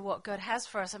to what God has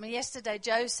for us. I mean, yesterday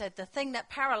Joe said the thing that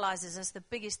paralyzes us, the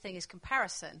biggest thing is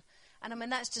comparison. And I mean,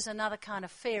 that's just another kind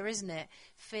of fear, isn't it?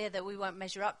 Fear that we won't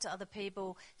measure up to other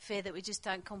people, fear that we just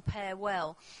don't compare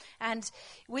well. And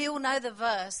we all know the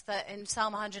verse that in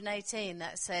Psalm 118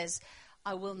 that says,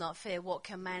 I will not fear, what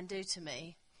can man do to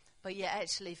me? But yet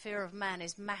actually fear of man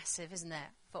is massive, isn't it,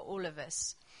 for all of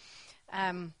us.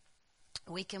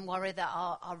 We can worry that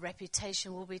our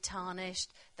reputation will be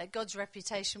tarnished, that God's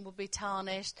reputation will be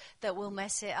tarnished, that we'll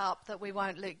mess it up, that we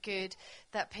won't look good,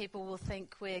 that people will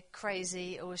think we're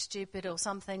crazy or stupid or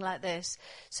something like this.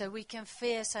 So we can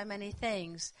fear so many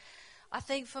things. I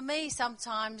think for me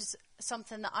sometimes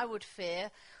something that I would fear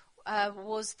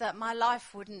was that my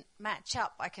life wouldn't match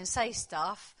up. I can say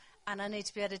stuff and I need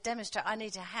to be able to demonstrate. I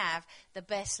need to have the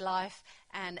best life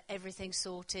and everything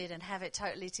sorted and have it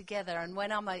totally together. And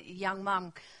when I'm a young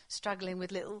mum struggling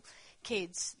with little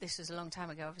kids, this was a long time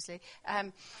ago, obviously,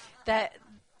 that,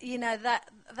 you know,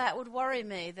 that would worry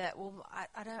me, that, well,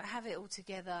 I don't have it all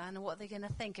together, and what are they going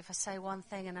to think if I say one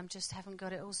thing and I just haven't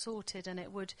got it all sorted, and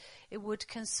it would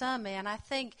concern me. And I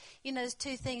think, you know, there's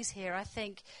two things here. I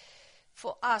think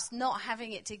for us, not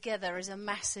having it together is a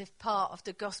massive part of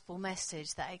the gospel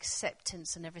message, that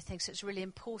acceptance and everything. So it's really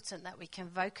important that we can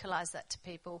vocalize that to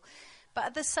people. But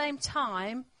at the same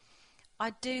time, I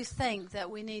do think that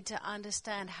we need to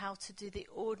understand how to do the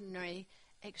ordinary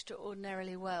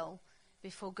extraordinarily well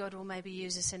before God will maybe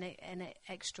use us in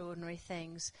extraordinary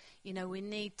things. You know, we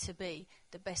need to be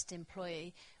the best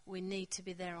employee. We need to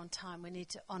be there on time. We need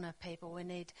to honor people.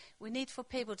 We need for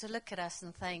people to look at us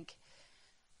and think,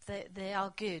 they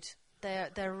are good.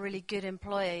 They're a really good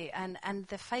employee, and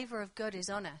the favor of God is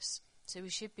on us. So we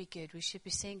should be good. We should be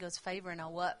seeing God's favor in our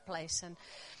workplace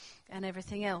and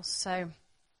everything else. So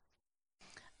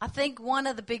I think one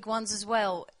of the big ones as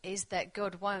well is that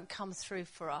God won't come through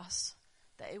for us,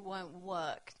 that it won't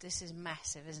work. This is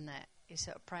massive, isn't it? You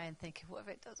sort of pray and think, what if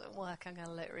it doesn't work? I'm going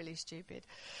to look really stupid.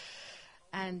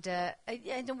 And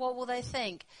what will they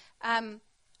think?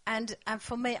 And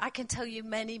for me, I can tell you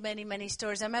many, many, many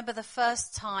stories. I remember the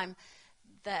first time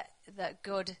that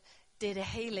God did a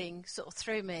healing sort of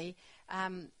through me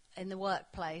in the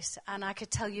workplace. And I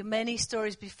could tell you many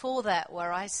stories before that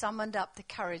where I summoned up the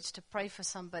courage to pray for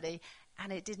somebody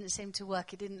and it didn't seem to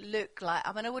work. It didn't look like,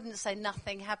 I wouldn't say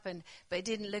nothing happened, but it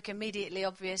didn't look immediately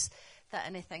obvious that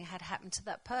anything had happened to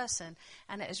that person.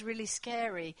 And it was really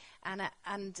scary. And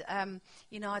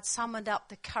I'd summoned up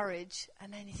the courage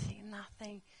and then you think,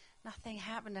 nothing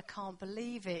happened. I can't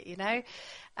believe it,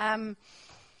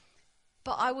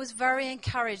 But I was very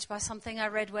encouraged by something I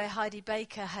read where Heidi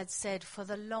Baker had said, for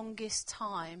the longest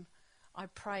time, I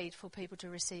prayed for people to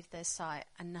receive their sight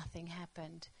and nothing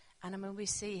happened. And we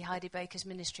see Heidi Baker's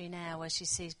ministry now where she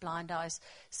sees blind eyes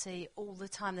see all the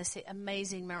time. They see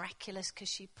amazing, miraculous because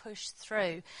she pushed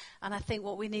through. And I think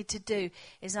what we need to do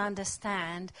is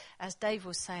understand, as Dave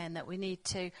was saying, that we need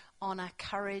to honour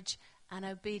courage and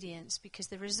obedience because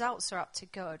the results are up to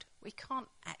God. We can't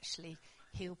actually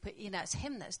heal, it's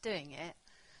him that's doing it.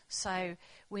 So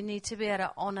we need to be able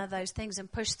to honour those things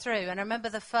and push through. And I remember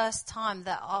the first time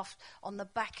that on the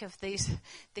back of these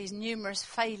numerous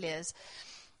failures,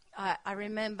 I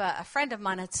remember a friend of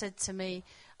mine had said to me,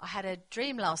 I had a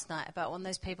dream last night about one of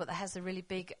those people that has a really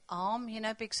big arm,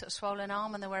 big sort of swollen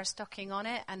arm, and they wear a stocking on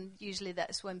it. And usually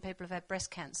that's when people have had breast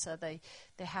cancer. They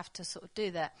have to sort of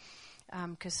do that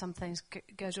because something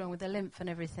goes wrong with the lymph and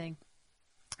everything.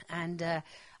 And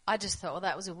I just thought, well,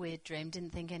 that was a weird dream.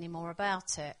 Didn't think any more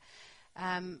about it.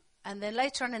 And then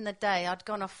later on in the day, I'd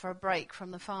gone off for a break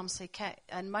from the pharmacy.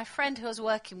 And my friend who I was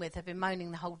working with had been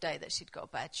moaning the whole day that she'd got a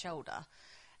bad shoulder.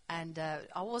 And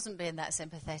I wasn't being that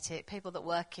sympathetic. People that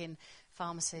work in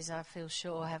pharmacies, I feel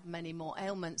sure, have many more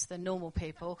ailments than normal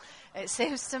people, it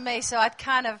seems to me. So I'd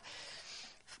kind of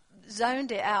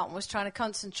zoned it out and was trying to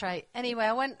concentrate. Anyway,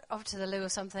 I went off to the loo or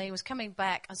something, was coming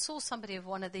back and saw somebody with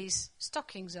one of these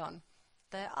stockings on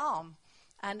their arm.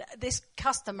 And this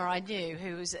customer I knew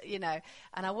who was,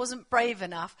 and I wasn't brave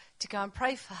enough to go and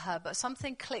pray for her, but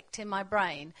something clicked in my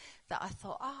brain that I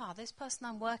thought, this person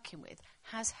I'm working with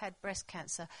has had breast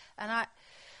cancer. And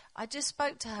I just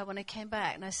spoke to her when I came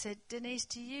back and I said, Denise,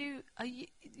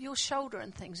 your shoulder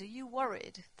and things, are you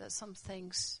worried that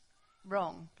something's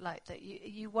wrong, like that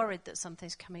you worried that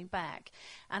something's coming back?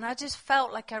 And I just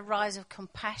felt like a rise of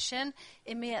compassion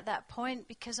in me at that point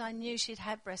because I knew she'd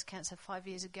had breast cancer 5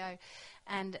 years ago,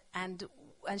 and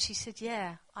she said,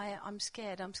 yeah, I'm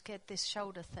scared this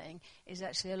shoulder thing is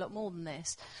actually a lot more than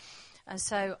this. And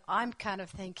so I'm kind of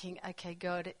thinking, okay,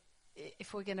 God,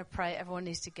 if we're going to pray, everyone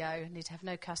needs to go, need to have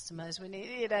no customers, we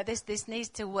need, this needs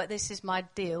to work, this is my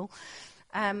deal.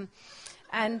 And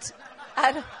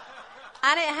it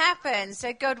happens.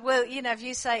 So God will, if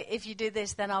you say, if you do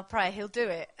this, then I'll pray. He'll do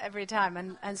it every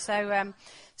time. And so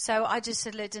I just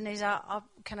said, look, Denise,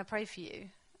 can I pray for you?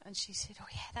 And she said, oh,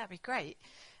 yeah, that'd be great.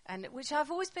 And which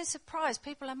I've always been surprised.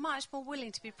 People are much more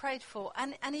willing to be prayed for.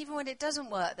 And even when it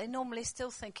doesn't work, they normally still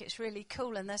think it's really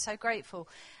cool and they're so grateful.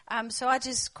 So I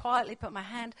just quietly put my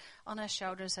hand on her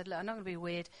shoulder and said, look, I'm not going to be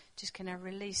weird. Just can I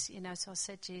release, So I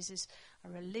said, Jesus, I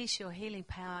release your healing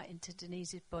power into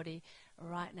Denise's body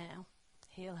right now.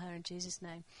 Heal her in Jesus'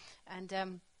 name. And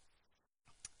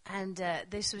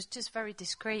this was just very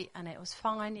discreet and it was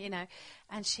fine,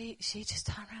 And she just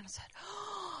turned around and said,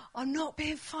 I'm not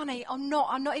being funny. I'm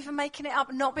not even making it up.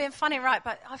 I'm not being funny, right?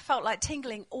 But I felt like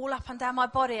tingling all up and down my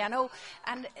body and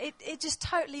it just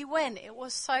totally went. It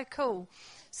was so cool.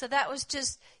 So that was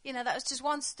just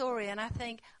one story. And I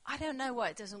think, I don't know why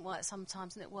it doesn't work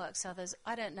sometimes and it works others.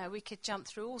 I don't know. We could jump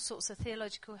through all sorts of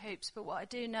theological hoops. But what I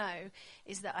do know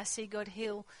is that I see God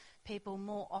heal people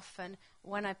more often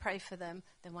when I pray for them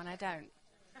than when I don't.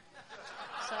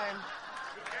 So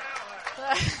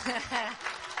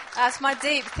that's my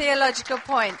deep theological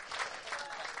point.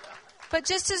 But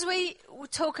just as we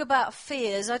talk about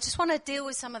fears, I just want to deal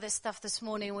with some of this stuff this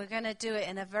morning. We're going to do it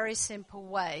in a very simple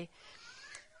way.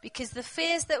 Because the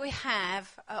fears that we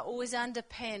have are always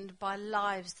underpinned by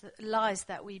lies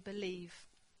that we believe.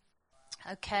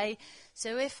 Okay?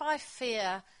 So if I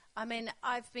fear,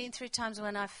 I've been through times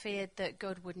when I feared that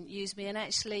God wouldn't use me and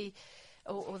actually,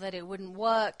 or that it wouldn't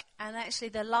work. And actually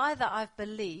the lie that I've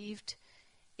believed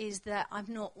is that I'm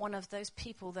not one of those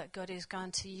people that God is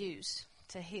going to use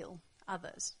to heal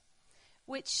others.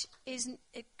 Which is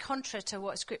contrary to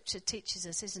what Scripture teaches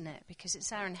us, isn't it? Because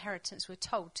it's our inheritance. We're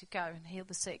told to go and heal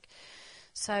the sick.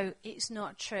 So it's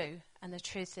not true. And the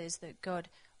truth is that God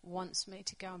wants me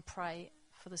to go and pray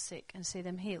for the sick and see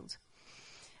them healed.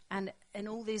 And in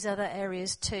all these other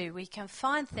areas too, we can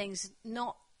find things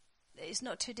it's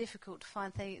not too difficult to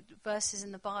find verses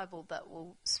in the Bible that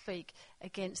will speak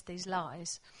against these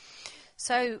lies.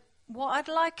 So what I'd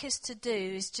like us to do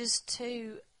is just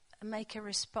to make a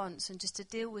response and just to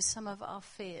deal with some of our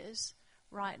fears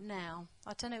right now.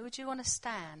 I don't know, would you want to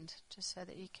stand just so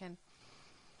that you can...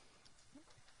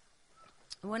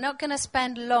 We're not going to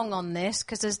spend long on this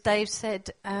because, as Dave said,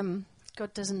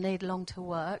 God doesn't need long to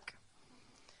work.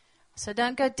 So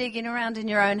don't go digging around in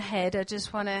your own head. I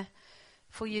just want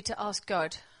for you to ask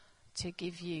God to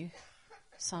give you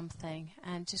something,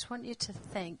 and just want you to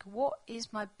think, what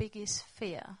is my biggest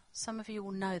fear? Some of you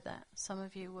will know that. Some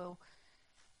of you will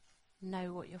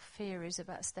know what your fear is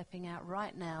about stepping out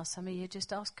right now. Some of you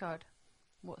just ask God,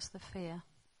 what's the fear?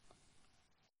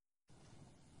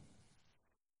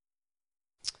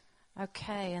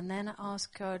 Okay, and then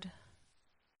ask God,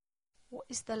 what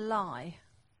is the lie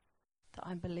that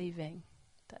I'm believing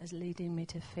that is leading me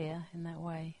to fear in that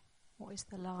way? What is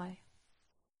the lie?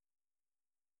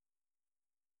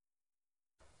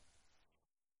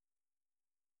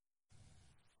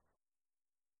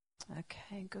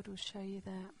 Okay, God will show you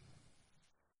that.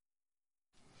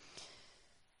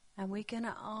 And we're going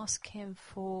to ask him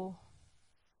for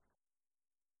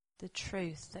the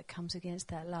truth that comes against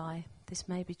that lie. This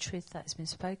may be truth that's been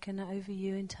spoken over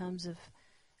you in terms of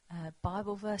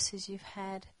Bible verses you've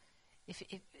had. If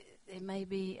it may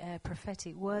be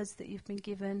prophetic words that you've been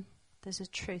given, there's a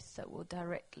truth that will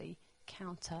directly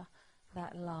counter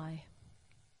that lie.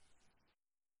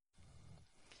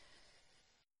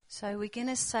 So we're going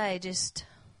to say, just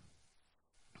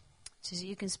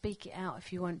you can speak it out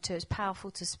if you want to. It's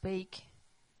powerful to speak.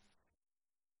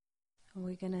 And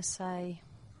we're going to say,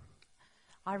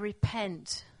 I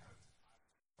repent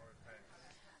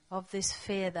of this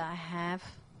fear that I have.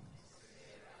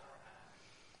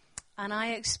 And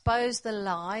I expose the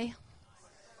lie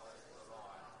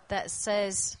that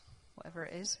says, whatever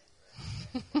it is.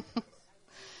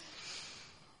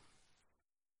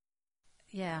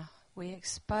 Yeah, we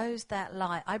expose that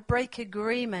lie. I break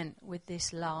agreement with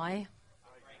this lie.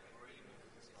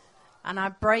 And I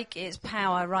break its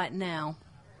power right now.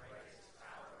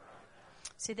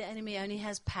 See, the enemy only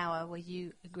has power where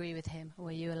you agree with him,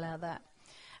 where you allow that.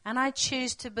 And I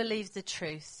choose to believe the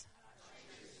truth.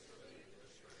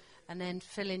 And then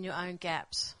fill in your own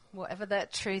gaps, whatever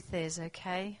that truth is,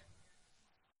 okay?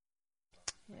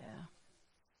 Yeah.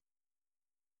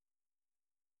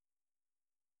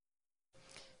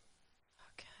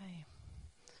 Okay.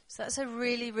 So that's a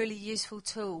really, really useful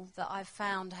tool that I've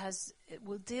found it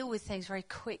will deal with things very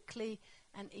quickly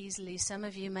and easily. Some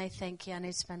of you may think, I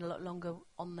need to spend a lot longer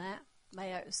on that.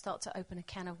 May start to open a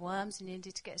can of worms, and you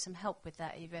need to get some help with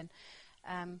that even.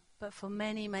 But for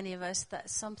many, many of us,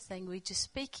 that's something we just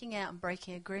speaking out and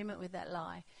breaking agreement with that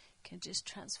lie can just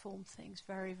transform things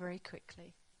very, very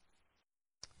quickly.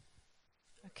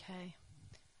 Okay.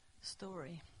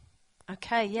 Story.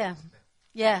 Okay, yeah.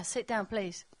 Yeah, sit down,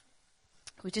 please.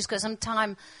 We've just got some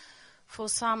time for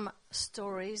some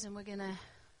stories, and we're going to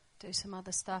do some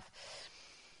other stuff.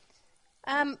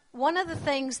 One of the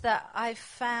things that I've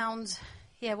found,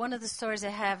 one of the stories I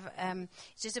have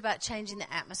is just about changing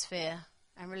the atmosphere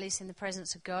and releasing the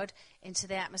presence of God into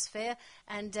the atmosphere.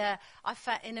 And I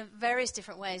found in various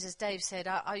different ways, as Dave said,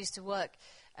 I used to work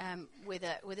with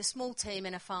a small team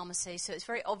in a pharmacy, so it's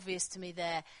very obvious to me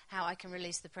there how I can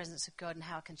release the presence of God and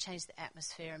how I can change the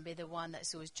atmosphere and be the one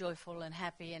that's always joyful and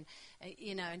happy and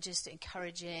and just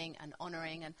encouraging and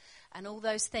honouring and all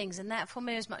those things. And that for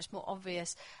me is much more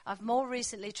obvious. I've more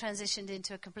recently transitioned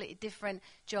into a completely different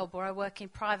job where I work in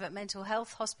private mental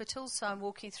health hospitals, so I'm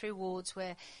walking through wards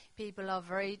where people are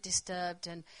very disturbed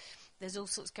and there's all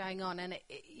sorts going on. And,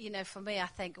 for me, I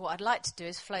think what I'd like to do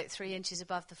is float 3 inches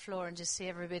above the floor and just see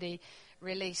everybody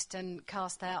released and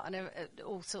cast out and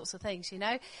all sorts of things,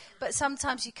 But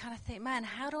sometimes you kind of think, man,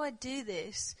 how do I do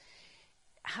this?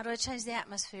 How do I change the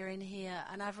atmosphere in here?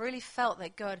 And I've really felt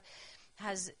that God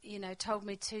has, told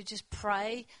me to just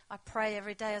pray. I pray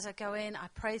every day as I go in. I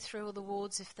pray through all the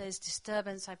wards. If there's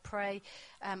disturbance, I pray.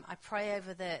 I pray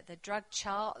over the drug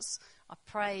charts. I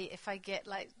pray if I get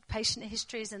patient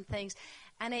histories and things.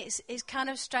 And it's kind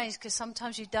of strange because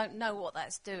sometimes you don't know what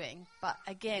that's doing. But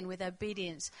again, with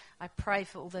obedience, I pray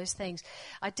for all those things.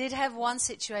 I did have one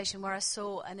situation where I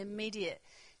saw an immediate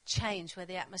change, where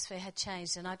the atmosphere had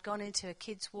changed. And I'd gone into a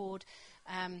kids' ward.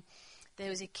 There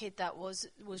was a kid that was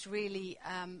really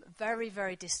very,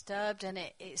 very disturbed, and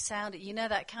it sounded,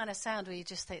 that kind of sound where you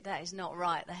just think, that is not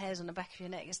right. The hairs on the back of your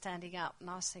neck are standing up. And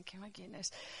I was thinking, my goodness.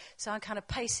 So I'm kind of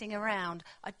pacing around.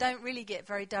 I don't really get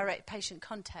very direct patient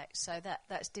contact, so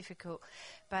that's difficult.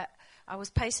 But I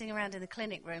was pacing around in the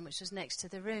clinic room, which was next to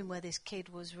the room where this kid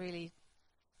was really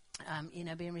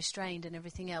being restrained and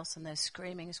everything else, and they're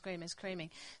screaming.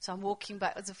 So I'm walking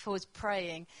backwards and forwards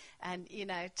praying and,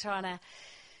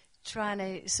 trying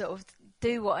to sort of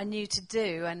do what I knew to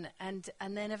do, and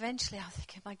then eventually I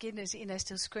think, oh my goodness,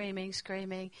 still screaming,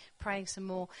 praying some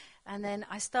more, and then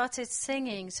I started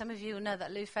singing. Some of you will know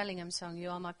that Lou Fellingham song, "You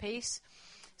Are My Peace."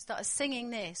 Started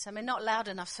singing this. I mean, not loud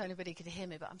enough so anybody could hear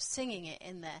me, but I'm singing it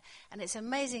in there, and it's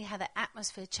amazing how the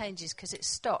atmosphere changes because it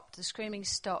stopped. The screaming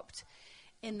stopped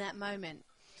in that moment.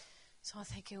 So I'm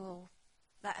thinking, well,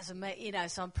 that is amazing,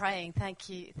 so I'm praying, thank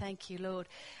you, Lord.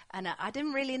 And I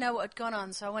didn't really know what had gone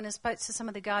on, so I went and spoke to some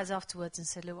of the guys afterwards and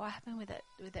said, look, what happened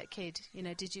with that kid?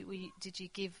 Did you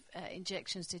give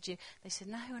injections? They said,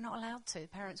 no, we're not allowed to.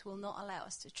 Parents will not allow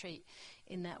us to treat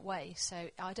in that way. So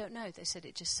I don't know. They said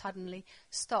it just suddenly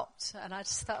stopped. And I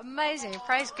just thought, amazing,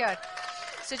 praise God.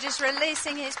 So just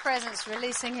releasing his presence,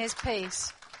 releasing his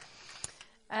peace.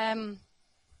 Is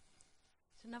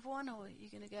another one, or are you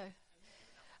going to go?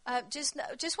 Just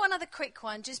one other quick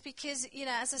one, just because,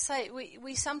 as I say,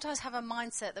 we sometimes have a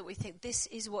mindset that we think this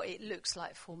is what it looks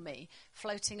like for me,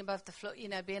 floating above the floor,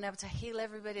 being able to heal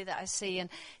everybody that I see,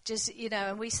 and just,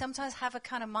 and we sometimes have a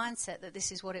kind of mindset that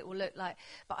this is what it will look like.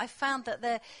 But I found that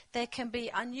there can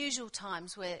be unusual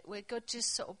times where God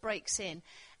just sort of breaks in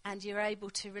and you're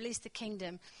able to release the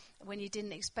kingdom when you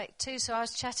didn't expect to. So I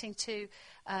was chatting to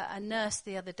a nurse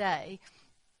the other day,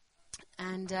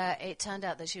 and it turned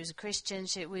out that she was a Christian.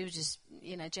 We were just,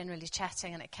 generally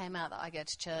chatting, and it came out that I go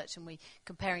to church, and we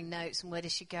comparing notes and where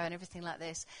does she go and everything like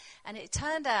this. And it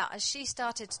turned out, as she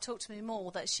started to talk to me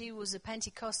more, that she was a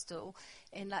Pentecostal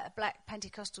in like a black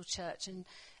Pentecostal church, and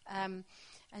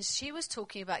she was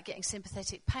talking about getting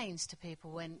sympathetic pains to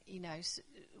people when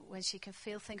she can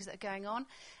feel things that are going on.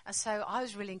 And so I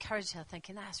was really encouraging her,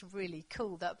 thinking that's really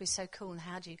cool. That would be so cool. And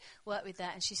how do you work with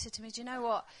that? And she said to me, do you know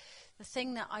what? The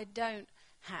thing that I don't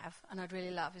have, and I'd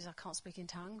really love, is I can't speak in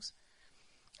tongues.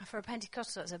 For a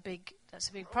Pentecostal, that's a big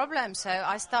problem. So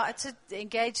I started to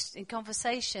engage in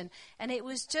conversation, and it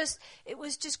was just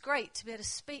great to be able to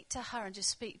speak to her and just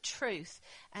speak truth,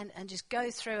 and just go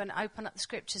through and open up the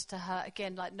scriptures to her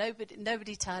again. Like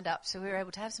nobody turned up, so we were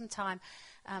able to have some time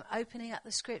opening up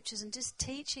the scriptures and just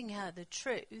teaching her the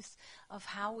truth of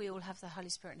how we all have the Holy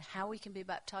Spirit and how we can be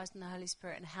baptized in the Holy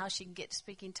Spirit and how she can get to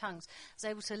speak in tongues. I was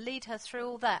able to lead her through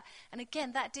all that. And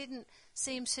again, that didn't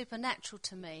seem supernatural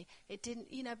to me. It didn't,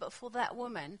 but for that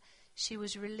woman, she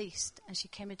was released and she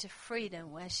came into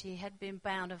freedom where she had been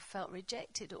bound and felt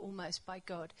rejected almost by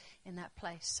God in that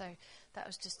place. So that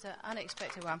was just an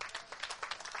unexpected one.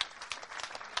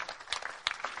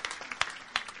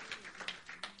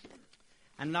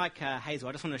 And like Hazel,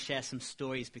 I just want to share some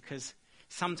stories, because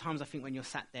sometimes I think when you're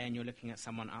sat there and you're looking at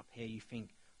someone up here, you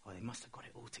think, oh, they must have got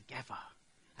it all together.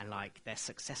 And like their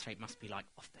success rate must be like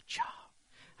off the chart.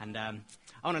 And I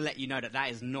want to let you know that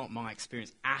is not my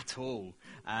experience at all.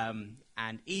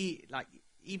 And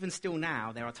even still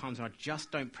now, there are times when I just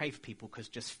don't pray for people because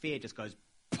just fear just goes,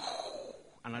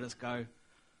 and I just go,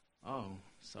 oh,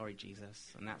 sorry,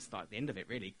 Jesus. And that's like the end of it,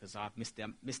 really, because I've missed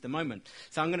the moment.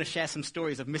 So I'm going to share some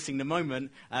stories of missing the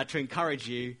moment to encourage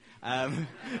you.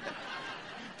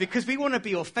 Because we want to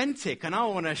be authentic, and I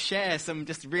want to share some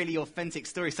just really authentic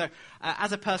stories. So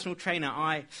as a personal trainer,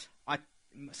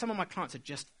 some of my clients are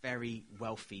just very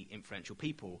wealthy, influential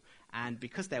people. And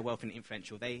because they're wealthy and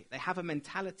influential, they have a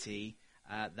mentality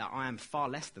that I am far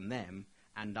less than them,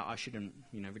 and that I shouldn't,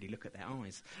 really look at their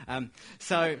eyes.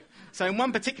 So in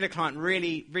one particular client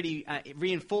really it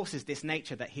reinforces this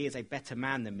nature that he is a better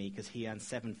man than me because he earns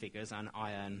 7 figures and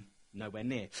I earn nowhere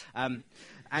near.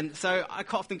 And so I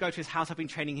quite often go to his house. I've been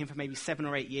training him for maybe 7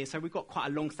 or 8 years, so we've got quite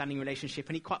a long-standing relationship.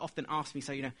 And he quite often asks me,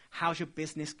 so, how's your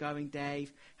business going,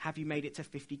 Dave? Have you made it to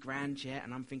 50 grand yet?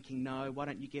 And I'm thinking, no, why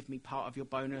don't you give me part of your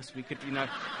bonus? We could,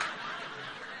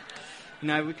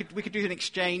 we could do an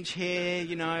exchange here,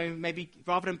 maybe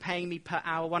rather than paying me per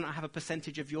hour, why don't I have a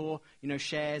percentage of your,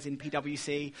 shares in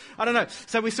PwC? I don't know.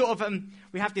 So we sort of,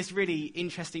 we have this really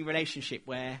interesting relationship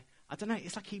where, I don't know,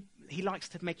 it's like he likes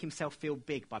to make himself feel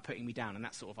big by putting me down, and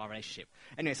that's sort of our relationship.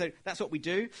 Anyway, so that's what we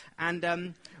do.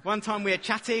 And one time we were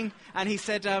chatting, and he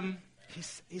said, I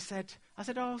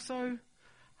said, oh, so,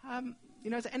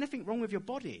 is there anything wrong with your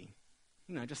body?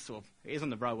 Just sort of, it is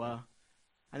on the rower.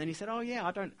 And then he said, oh, yeah,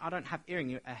 I don't have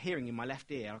hearing in my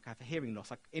left ear. I have a hearing loss.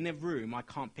 Like, in a room, I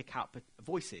can't pick out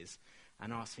voices.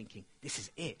 And I was thinking, this is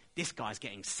it. This guy's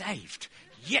getting saved.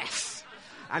 Yes!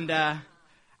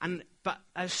 But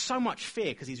there's so much fear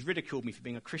because he's ridiculed me for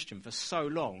being a Christian for so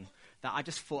long that I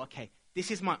just thought, okay, this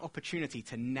is my opportunity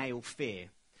to nail fear.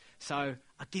 So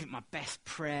I give it my best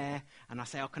prayer, and I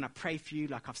say, oh, can I pray for you?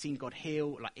 Like, I've seen God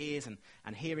heal, like, ears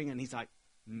and hearing. And he's like,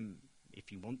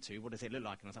 if you want to, what does it look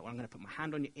like? And I was like, well, I'm going to put my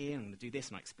hand on your ear, and I'm going to do this.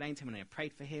 And I explained to him, and I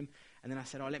prayed for him. And then I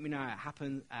said, let me know how it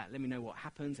happens. Let me know what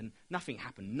happens. And nothing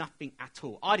happened, nothing at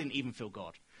all. I didn't even feel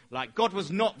God. Like, God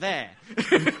was not there.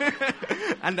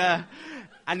 And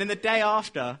then the day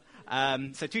after,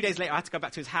 so 2 days later, I had to go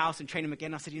back to his house and train him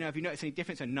again. I said, have you noticed any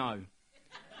difference? He said, no.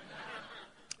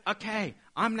 Okay,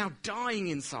 I'm now dying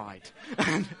inside,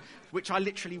 which I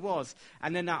literally was.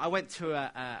 And then I went to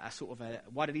a sort of a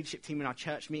wider leadership team in our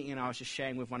church meeting, and I was just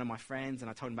sharing with one of my friends, and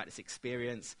I told him about this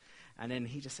experience. And then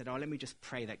he just said, let me just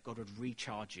pray that God would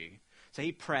recharge you. So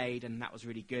he prayed, and that was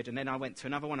really good. And then I went to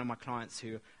another one of my clients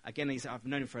who, again, I've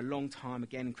known him for a long time,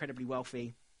 again, incredibly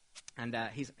wealthy. And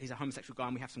he's a homosexual guy,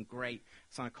 and we have some great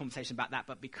conversation about that.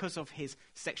 But because of his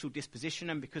sexual disposition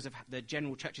and because of the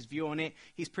general church's view on it,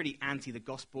 he's pretty anti the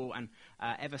gospel. And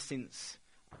ever since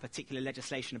a particular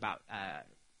legislation about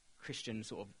Christian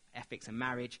sort of ethics and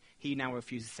marriage, he now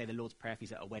refuses to say the Lord's Prayer if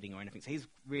he's at a wedding or anything. So he's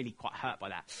really quite hurt by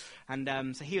that.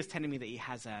 And so he was telling me that he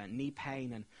has knee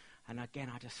pain. And again,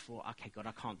 I just thought, okay, God,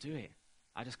 I can't do it.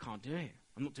 I just can't do it.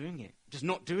 I'm not doing it. Just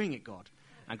not doing it, God.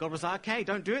 And God was like, okay,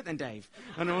 don't do it then, Dave.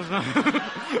 And I was like,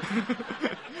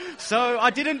 so I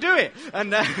didn't do it.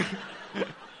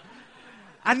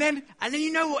 And then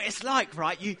you know what it's like,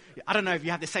 right? I don't know if you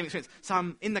have the same experience. So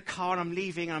I'm in the car and I'm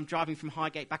leaving and I'm driving from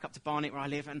Highgate back up to Barnet where I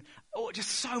live, and just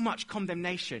so much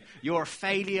condemnation. You're a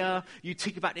failure. You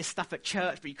talk about this stuff at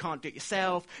church, but you can't do it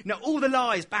yourself. All the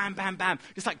lies, bam, bam, bam.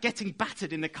 Just like getting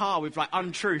battered in the car with like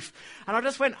untruth. And I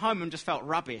just went home and just felt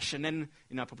rubbish. And then,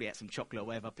 I probably ate some chocolate or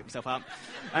whatever, picked myself up.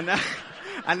 And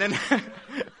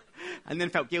then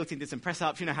felt guilty and did some press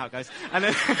ups. You know how it goes.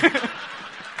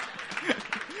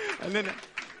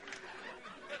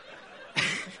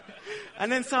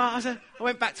 And then so I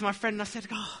went back to my friend and I said,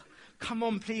 "Oh, come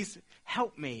on, please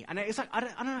help me." And it's like I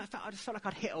don't know. I just felt like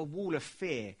I'd hit a wall of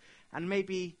fear, and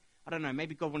maybe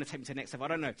God wanted to take me to the next level. I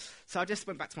don't know. So I just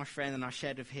went back to my friend and I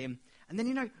shared with him. And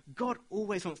then God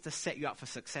always wants to set you up for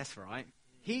success, right?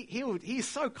 He's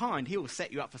so kind, he will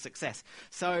set you up for success.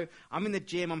 So I'm in the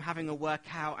gym, I'm having a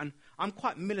workout, and I'm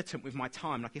quite militant with my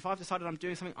time. Like if I've decided I'm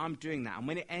doing something, I'm doing that. And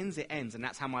when it ends, and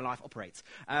that's how my life operates.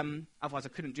 Otherwise I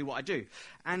couldn't do what I do.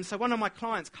 And so one of my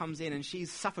clients comes in, and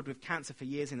she's suffered with cancer for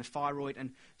years in the thyroid,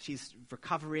 and she's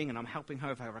recovering, and I'm helping her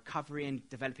with her recovery and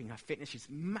developing her fitness. She's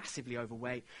massively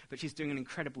overweight, but she's doing an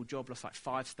incredible job, lost like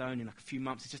 5 stone in like a few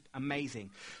months. It's just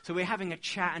amazing. So we're having a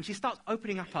chat, and she starts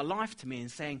opening up her life to me and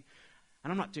saying,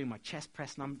 and I'm not doing my chest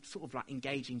press, and I'm sort of like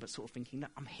engaging, but sort of thinking,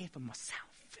 look, I'm here for myself.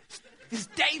 This is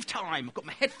Dave time. I've got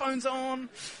my headphones on,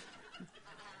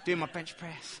 doing my bench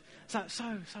press. So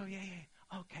yeah.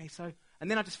 Okay, so, and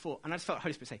then I just felt the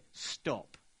Holy Spirit say,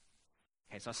 stop.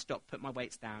 Okay, so I stopped, put my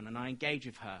weights down, and I engage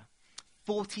with her.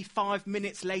 45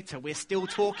 minutes later, we're still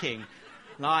talking.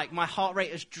 Like, my heart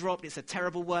rate has dropped. It's a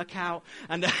terrible workout.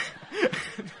 And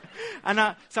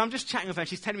so I'm just chatting with her, and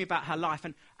she's telling me about her life.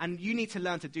 And you need to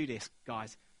learn to do this,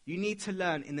 guys. You need to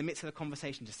learn in the midst of the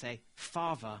conversation to say,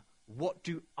 Father, what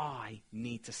do I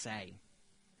need to say?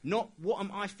 Not what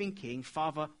am I thinking,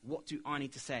 Father, what do I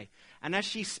need to say? And as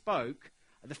she spoke,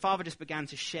 the Father just began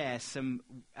to share some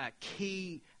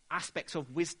key aspects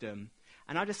of wisdom.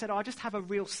 And I just said, I just have a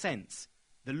real sense.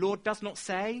 The Lord does not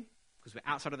say, because we're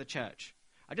outside of the church.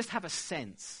 I just have a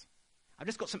sense. I've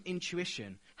just got some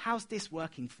intuition. How's this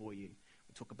working for you?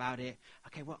 We talk about it.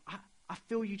 Okay, well, I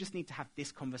feel you just need to have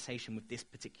this conversation with this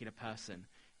particular person.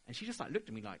 And she just like looked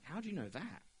at me like, how do you know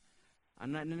that?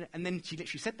 And then she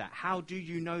literally said that. How do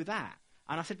you know that?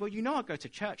 And I said, well, I go to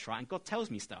church, right? And God tells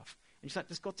me stuff. And she's like,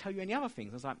 does God tell you any other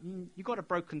things? I was like, you got a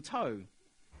broken toe.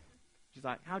 She's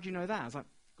like, how do you know that? I was like,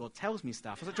 God tells me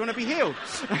stuff. I was like, do you want to be healed?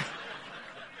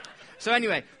 So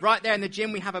anyway, right there in the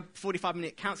gym, we have a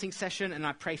 45-minute counselling session, and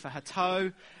I pray for her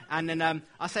toe. And then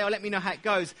I say, let me know how it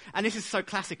goes. And this is so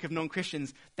classic of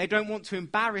non-Christians. They don't want to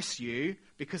embarrass you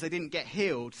because they didn't get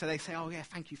healed. So they say, oh, yeah,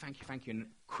 thank you, and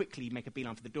quickly make a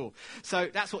beeline for the door. So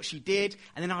that's what she did.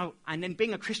 And then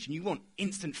being a Christian, you want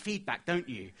instant feedback, don't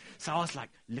you? So I was like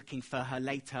looking for her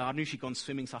later. I knew she'd gone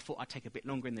swimming, so I thought I'd take a bit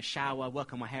longer in the shower,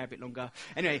 work on my hair a bit longer.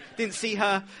 Anyway, didn't see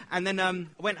her. And then I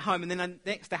went home, and then the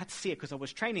next day I had to see her because I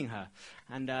was training her.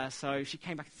 And so she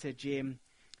came back to the gym,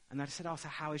 and I just said, so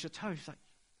how is your toe? She's like,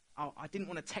 I didn't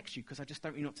want to text you because I just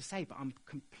don't really know what to say, but I'm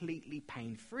completely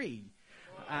pain-free.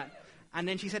 And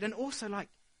then she said, and also, like,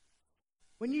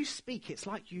 when you speak, it's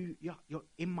like you're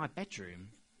in my bedroom.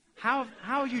 How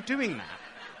are you doing that?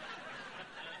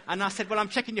 And I said, well, I'm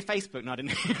checking your Facebook. No, I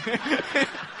didn't.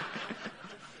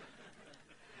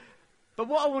 But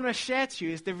what I want to share to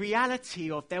you is the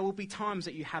reality of there will be times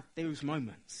that you have those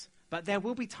moments. But there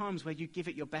will be times where you give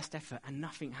it your best effort and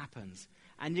nothing happens.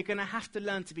 And you're going to have to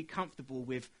learn to be comfortable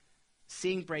with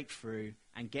seeing breakthrough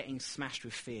and getting smashed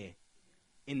with fear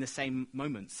in the same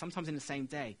moments, sometimes in the same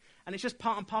day. And it's just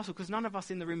part and parcel, because none of us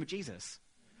in the room are Jesus.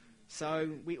 So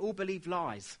we all believe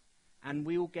lies, and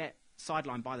we all get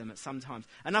sidelined by them at some times.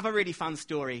 Another really fun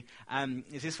story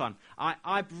is this one.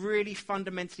 I really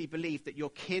fundamentally believe that your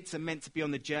kids are meant to be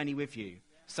on the journey with you.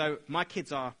 So my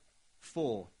kids are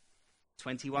 4,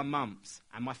 21 months,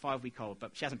 and my 5-week-old,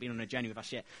 but she hasn't been on a journey with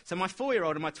us yet. So my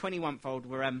 4-year-old and my 21-month-old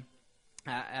were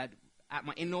at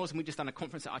my in-laws, and we'd just done a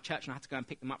conference at our church, and I had to go and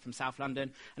pick them up from South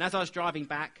London. And as I was driving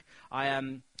back, I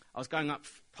was going up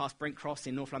past Brent Cross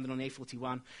in North London on the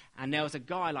A41, and there was a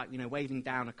guy, waving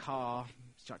down a car,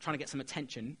 trying to get some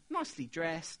attention, nicely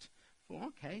dressed. I thought,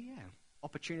 okay, yeah,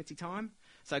 opportunity time.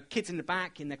 So kids in the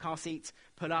back, in their car seats,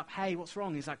 pull up, hey, what's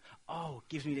wrong? He's like,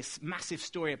 gives me this massive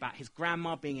story about his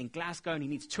grandma being in Glasgow, and he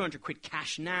needs 200 quid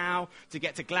cash now to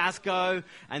get to Glasgow.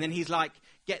 And then he's like,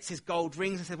 gets his gold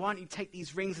rings and said, why don't you take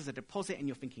these rings as a deposit? And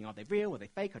you're thinking, are they real? Are they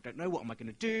fake? I don't know. What am I going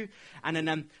to do? And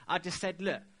then I just said,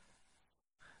 look,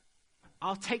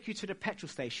 I'll take you to the petrol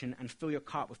station and fill your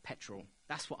car up with petrol.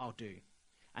 That's what I'll do.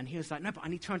 And he was like, no, but I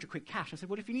need 200 quid cash. I said,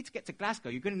 well, if you need to get to Glasgow,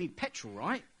 you're going to need petrol,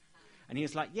 right? And he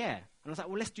was like, yeah. And I was like,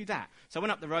 well, let's do that. So I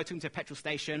went up the road, took him to a petrol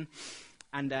station,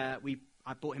 and I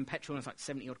bought him petrol, and it was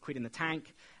like 70-odd quid in the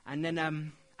tank. And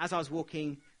then as I was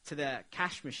walking to the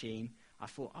cash machine, I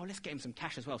thought, let's get him some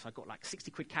cash as well. So I got like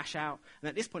 60 quid cash out. And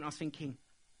at this point, I was thinking,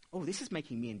 this is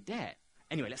making me in debt.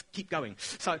 Anyway, let's keep going.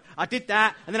 So I did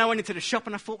that, and then I went into the shop,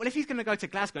 and I thought, well, if he's going to go to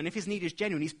Glasgow, and if his need is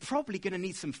genuine, he's probably going to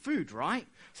need some food, right?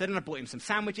 So then I bought him some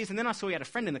sandwiches, and then I saw he had a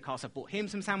friend in the car, so I bought him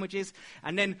some sandwiches.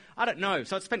 And then, I don't know,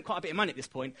 so I'd spent quite a bit of money at this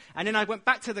point. And then I went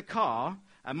back to the car,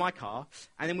 my car,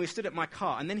 and then we stood at my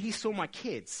car, and then he saw my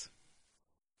kids.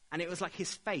 And it was like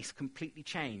his face completely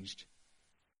changed.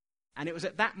 And it was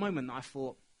at that moment that I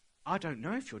thought, I don't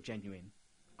know if you're genuine.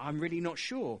 I'm really not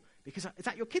sure. Because, is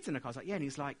that your kids in the car? I was like, yeah. And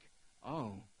he's like,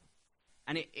 oh.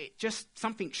 And it just,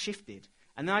 something shifted.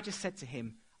 And then I just said to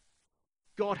him,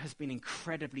 God has been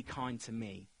incredibly kind to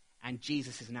me, and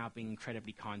Jesus is now being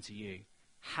incredibly kind to you.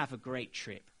 Have a great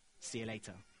trip. See you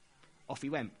later. Off he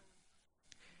went.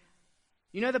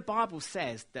 You know, the Bible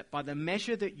says that by the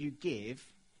measure that you give,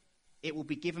 it will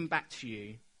be given back to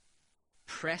you,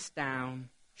 pressed down,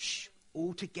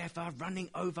 all together,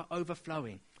 running over,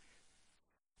 overflowing.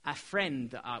 A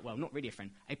friend, not really a friend,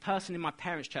 a person in my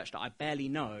parents' church that I barely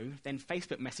know, then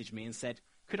Facebook messaged me and said,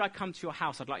 could I come to your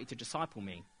house? I'd like you to disciple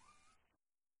me.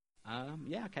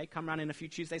 Yeah, okay, come round in a few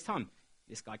Tuesdays' time.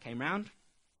 This guy came round.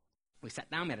 We sat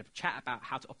down, we had a chat about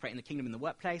how to operate in the kingdom in the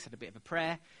workplace, had a bit of a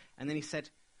prayer, and then he said,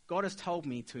 God has told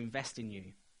me to invest in you.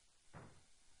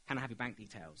 Can I have your bank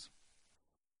details?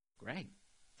 Great,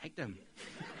 take them.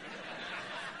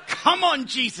 Come on,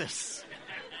 Jesus!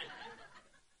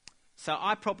 So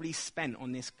I probably spent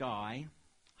on this guy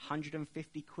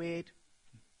 150 quid,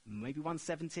 maybe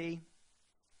 170.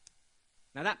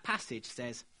 Now that passage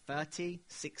says 30,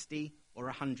 60, or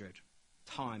 100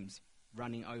 times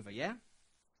running over, yeah?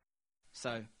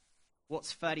 So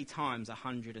what's 30 times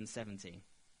 170?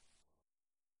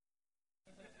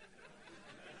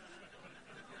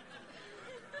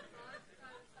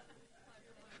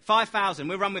 $5,000,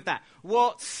 we'll run with that.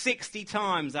 What's 60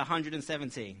 times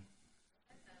 170?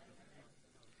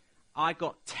 I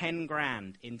got 10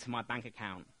 grand into my bank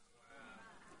account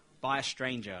by a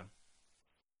stranger.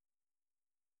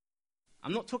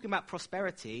 I'm not talking about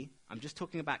prosperity. I'm just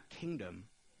talking about kingdom.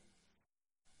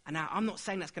 And now, I'm not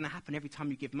saying that's going to happen every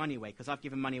time you give money away, because I've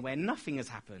given money away and nothing has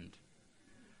happened.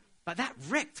 But that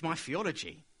wrecked my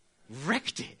theology.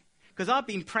 Wrecked it. Because I've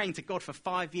been praying to God for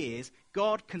 5 years,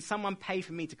 God, can someone pay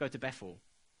for me to go to Bethel?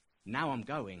 Now I'm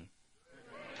going.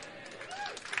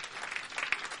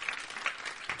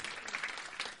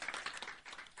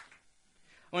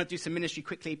 I want to do some ministry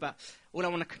quickly, but all I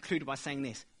want to conclude by saying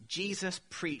this. Jesus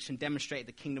preached and demonstrated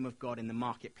the kingdom of God in the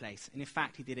marketplace. And in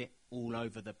fact, he did it all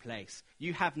over the place.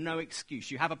 You have no excuse.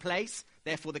 You have a place,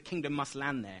 therefore the kingdom must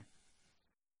land there.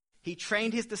 He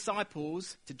trained his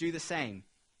disciples to do the same.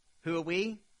 Who are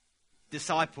we?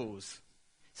 Disciples.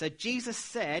 So Jesus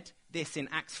said this in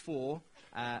Acts 1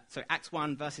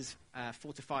 verses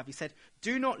 4 to 5. He said,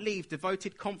 do not leave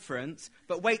devoted conference,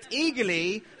 but wait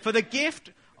eagerly for the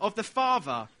gift of the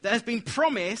Father that has been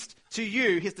promised to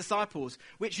you, his disciples,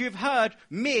 which you have heard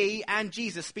me and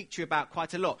Jesus speak to you about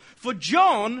quite a lot. For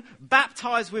John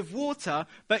baptized with water,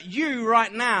 but you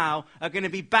right now are going to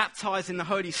be baptized in the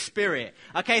Holy Spirit.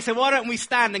 Okay, so why don't we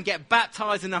stand and get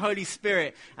baptized in the Holy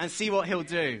Spirit and see what he'll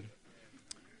do.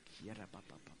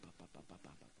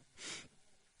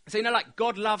 So, like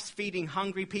God loves feeding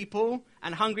hungry people,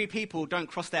 and hungry people don't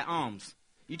cross their arms.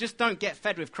 You just don't get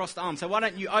fed with crossed arms. So why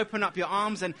don't you open up your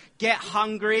arms and get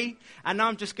hungry? And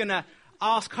I'm just going to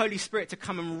ask Holy Spirit to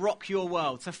come and rock your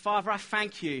world. So, Father, I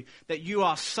thank you that you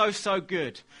are so, so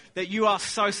good, that you are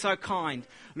so, so kind.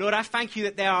 Lord, I thank you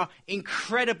that there are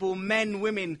incredible men,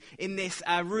 women in this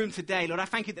room today. Lord, I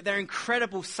thank you that there are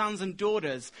incredible sons and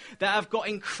daughters that have got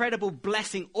incredible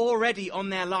blessing already on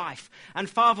their life. And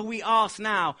Father, we ask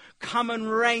now, come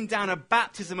and rain down a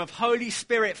baptism of Holy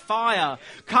Spirit fire.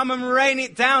 Come and rain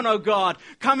it down, oh God.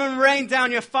 Come and rain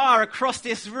down your fire across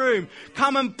this room.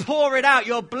 Come and pour it out,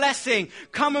 your blessing.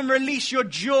 Come and release your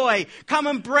joy. Come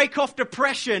and break off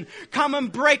depression. Come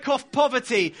and break off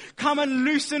poverty. Come and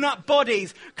loosen up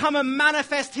bodies. Come and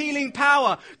manifest healing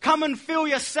power. Come and fill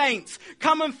your saints.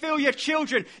 Come and fill your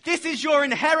children. This is your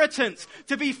inheritance,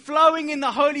 to be flowing in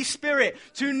the Holy Spirit,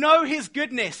 to know his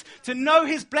goodness, to know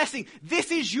his blessing.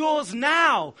 This is yours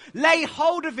now. Lay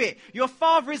hold of it. Your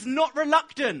Father is not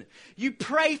reluctant. You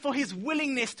pray for his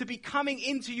willingness to be coming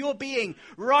into your being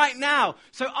right now.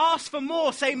 So ask for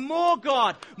more. Say, more,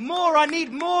 God. More. I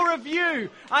need more of you.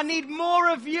 I need more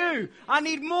of you. I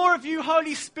need more of you,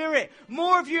 Holy Spirit.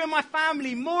 More of you in my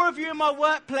family. More of you in my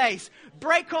workplace.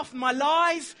 Break off my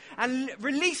lies and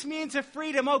release me into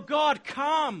freedom. Oh God,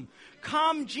 come.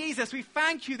 Come, Jesus. We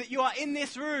thank you that you are in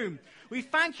this room. We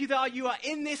thank you that you are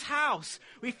in this house.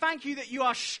 We thank you that you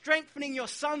are strengthening your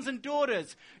sons and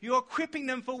daughters. You are equipping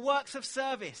them for works of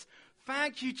service.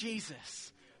 Thank you,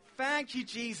 Jesus. Thank you,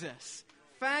 Jesus.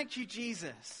 Thank you,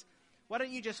 Jesus. Why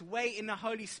don't you just wait in the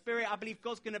Holy Spirit? I believe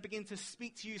God's going to begin to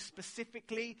speak to you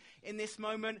specifically in this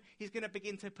moment. He's going to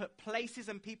begin to put places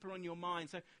and people on your mind.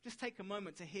 So just take a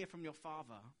moment to hear from your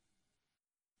Father.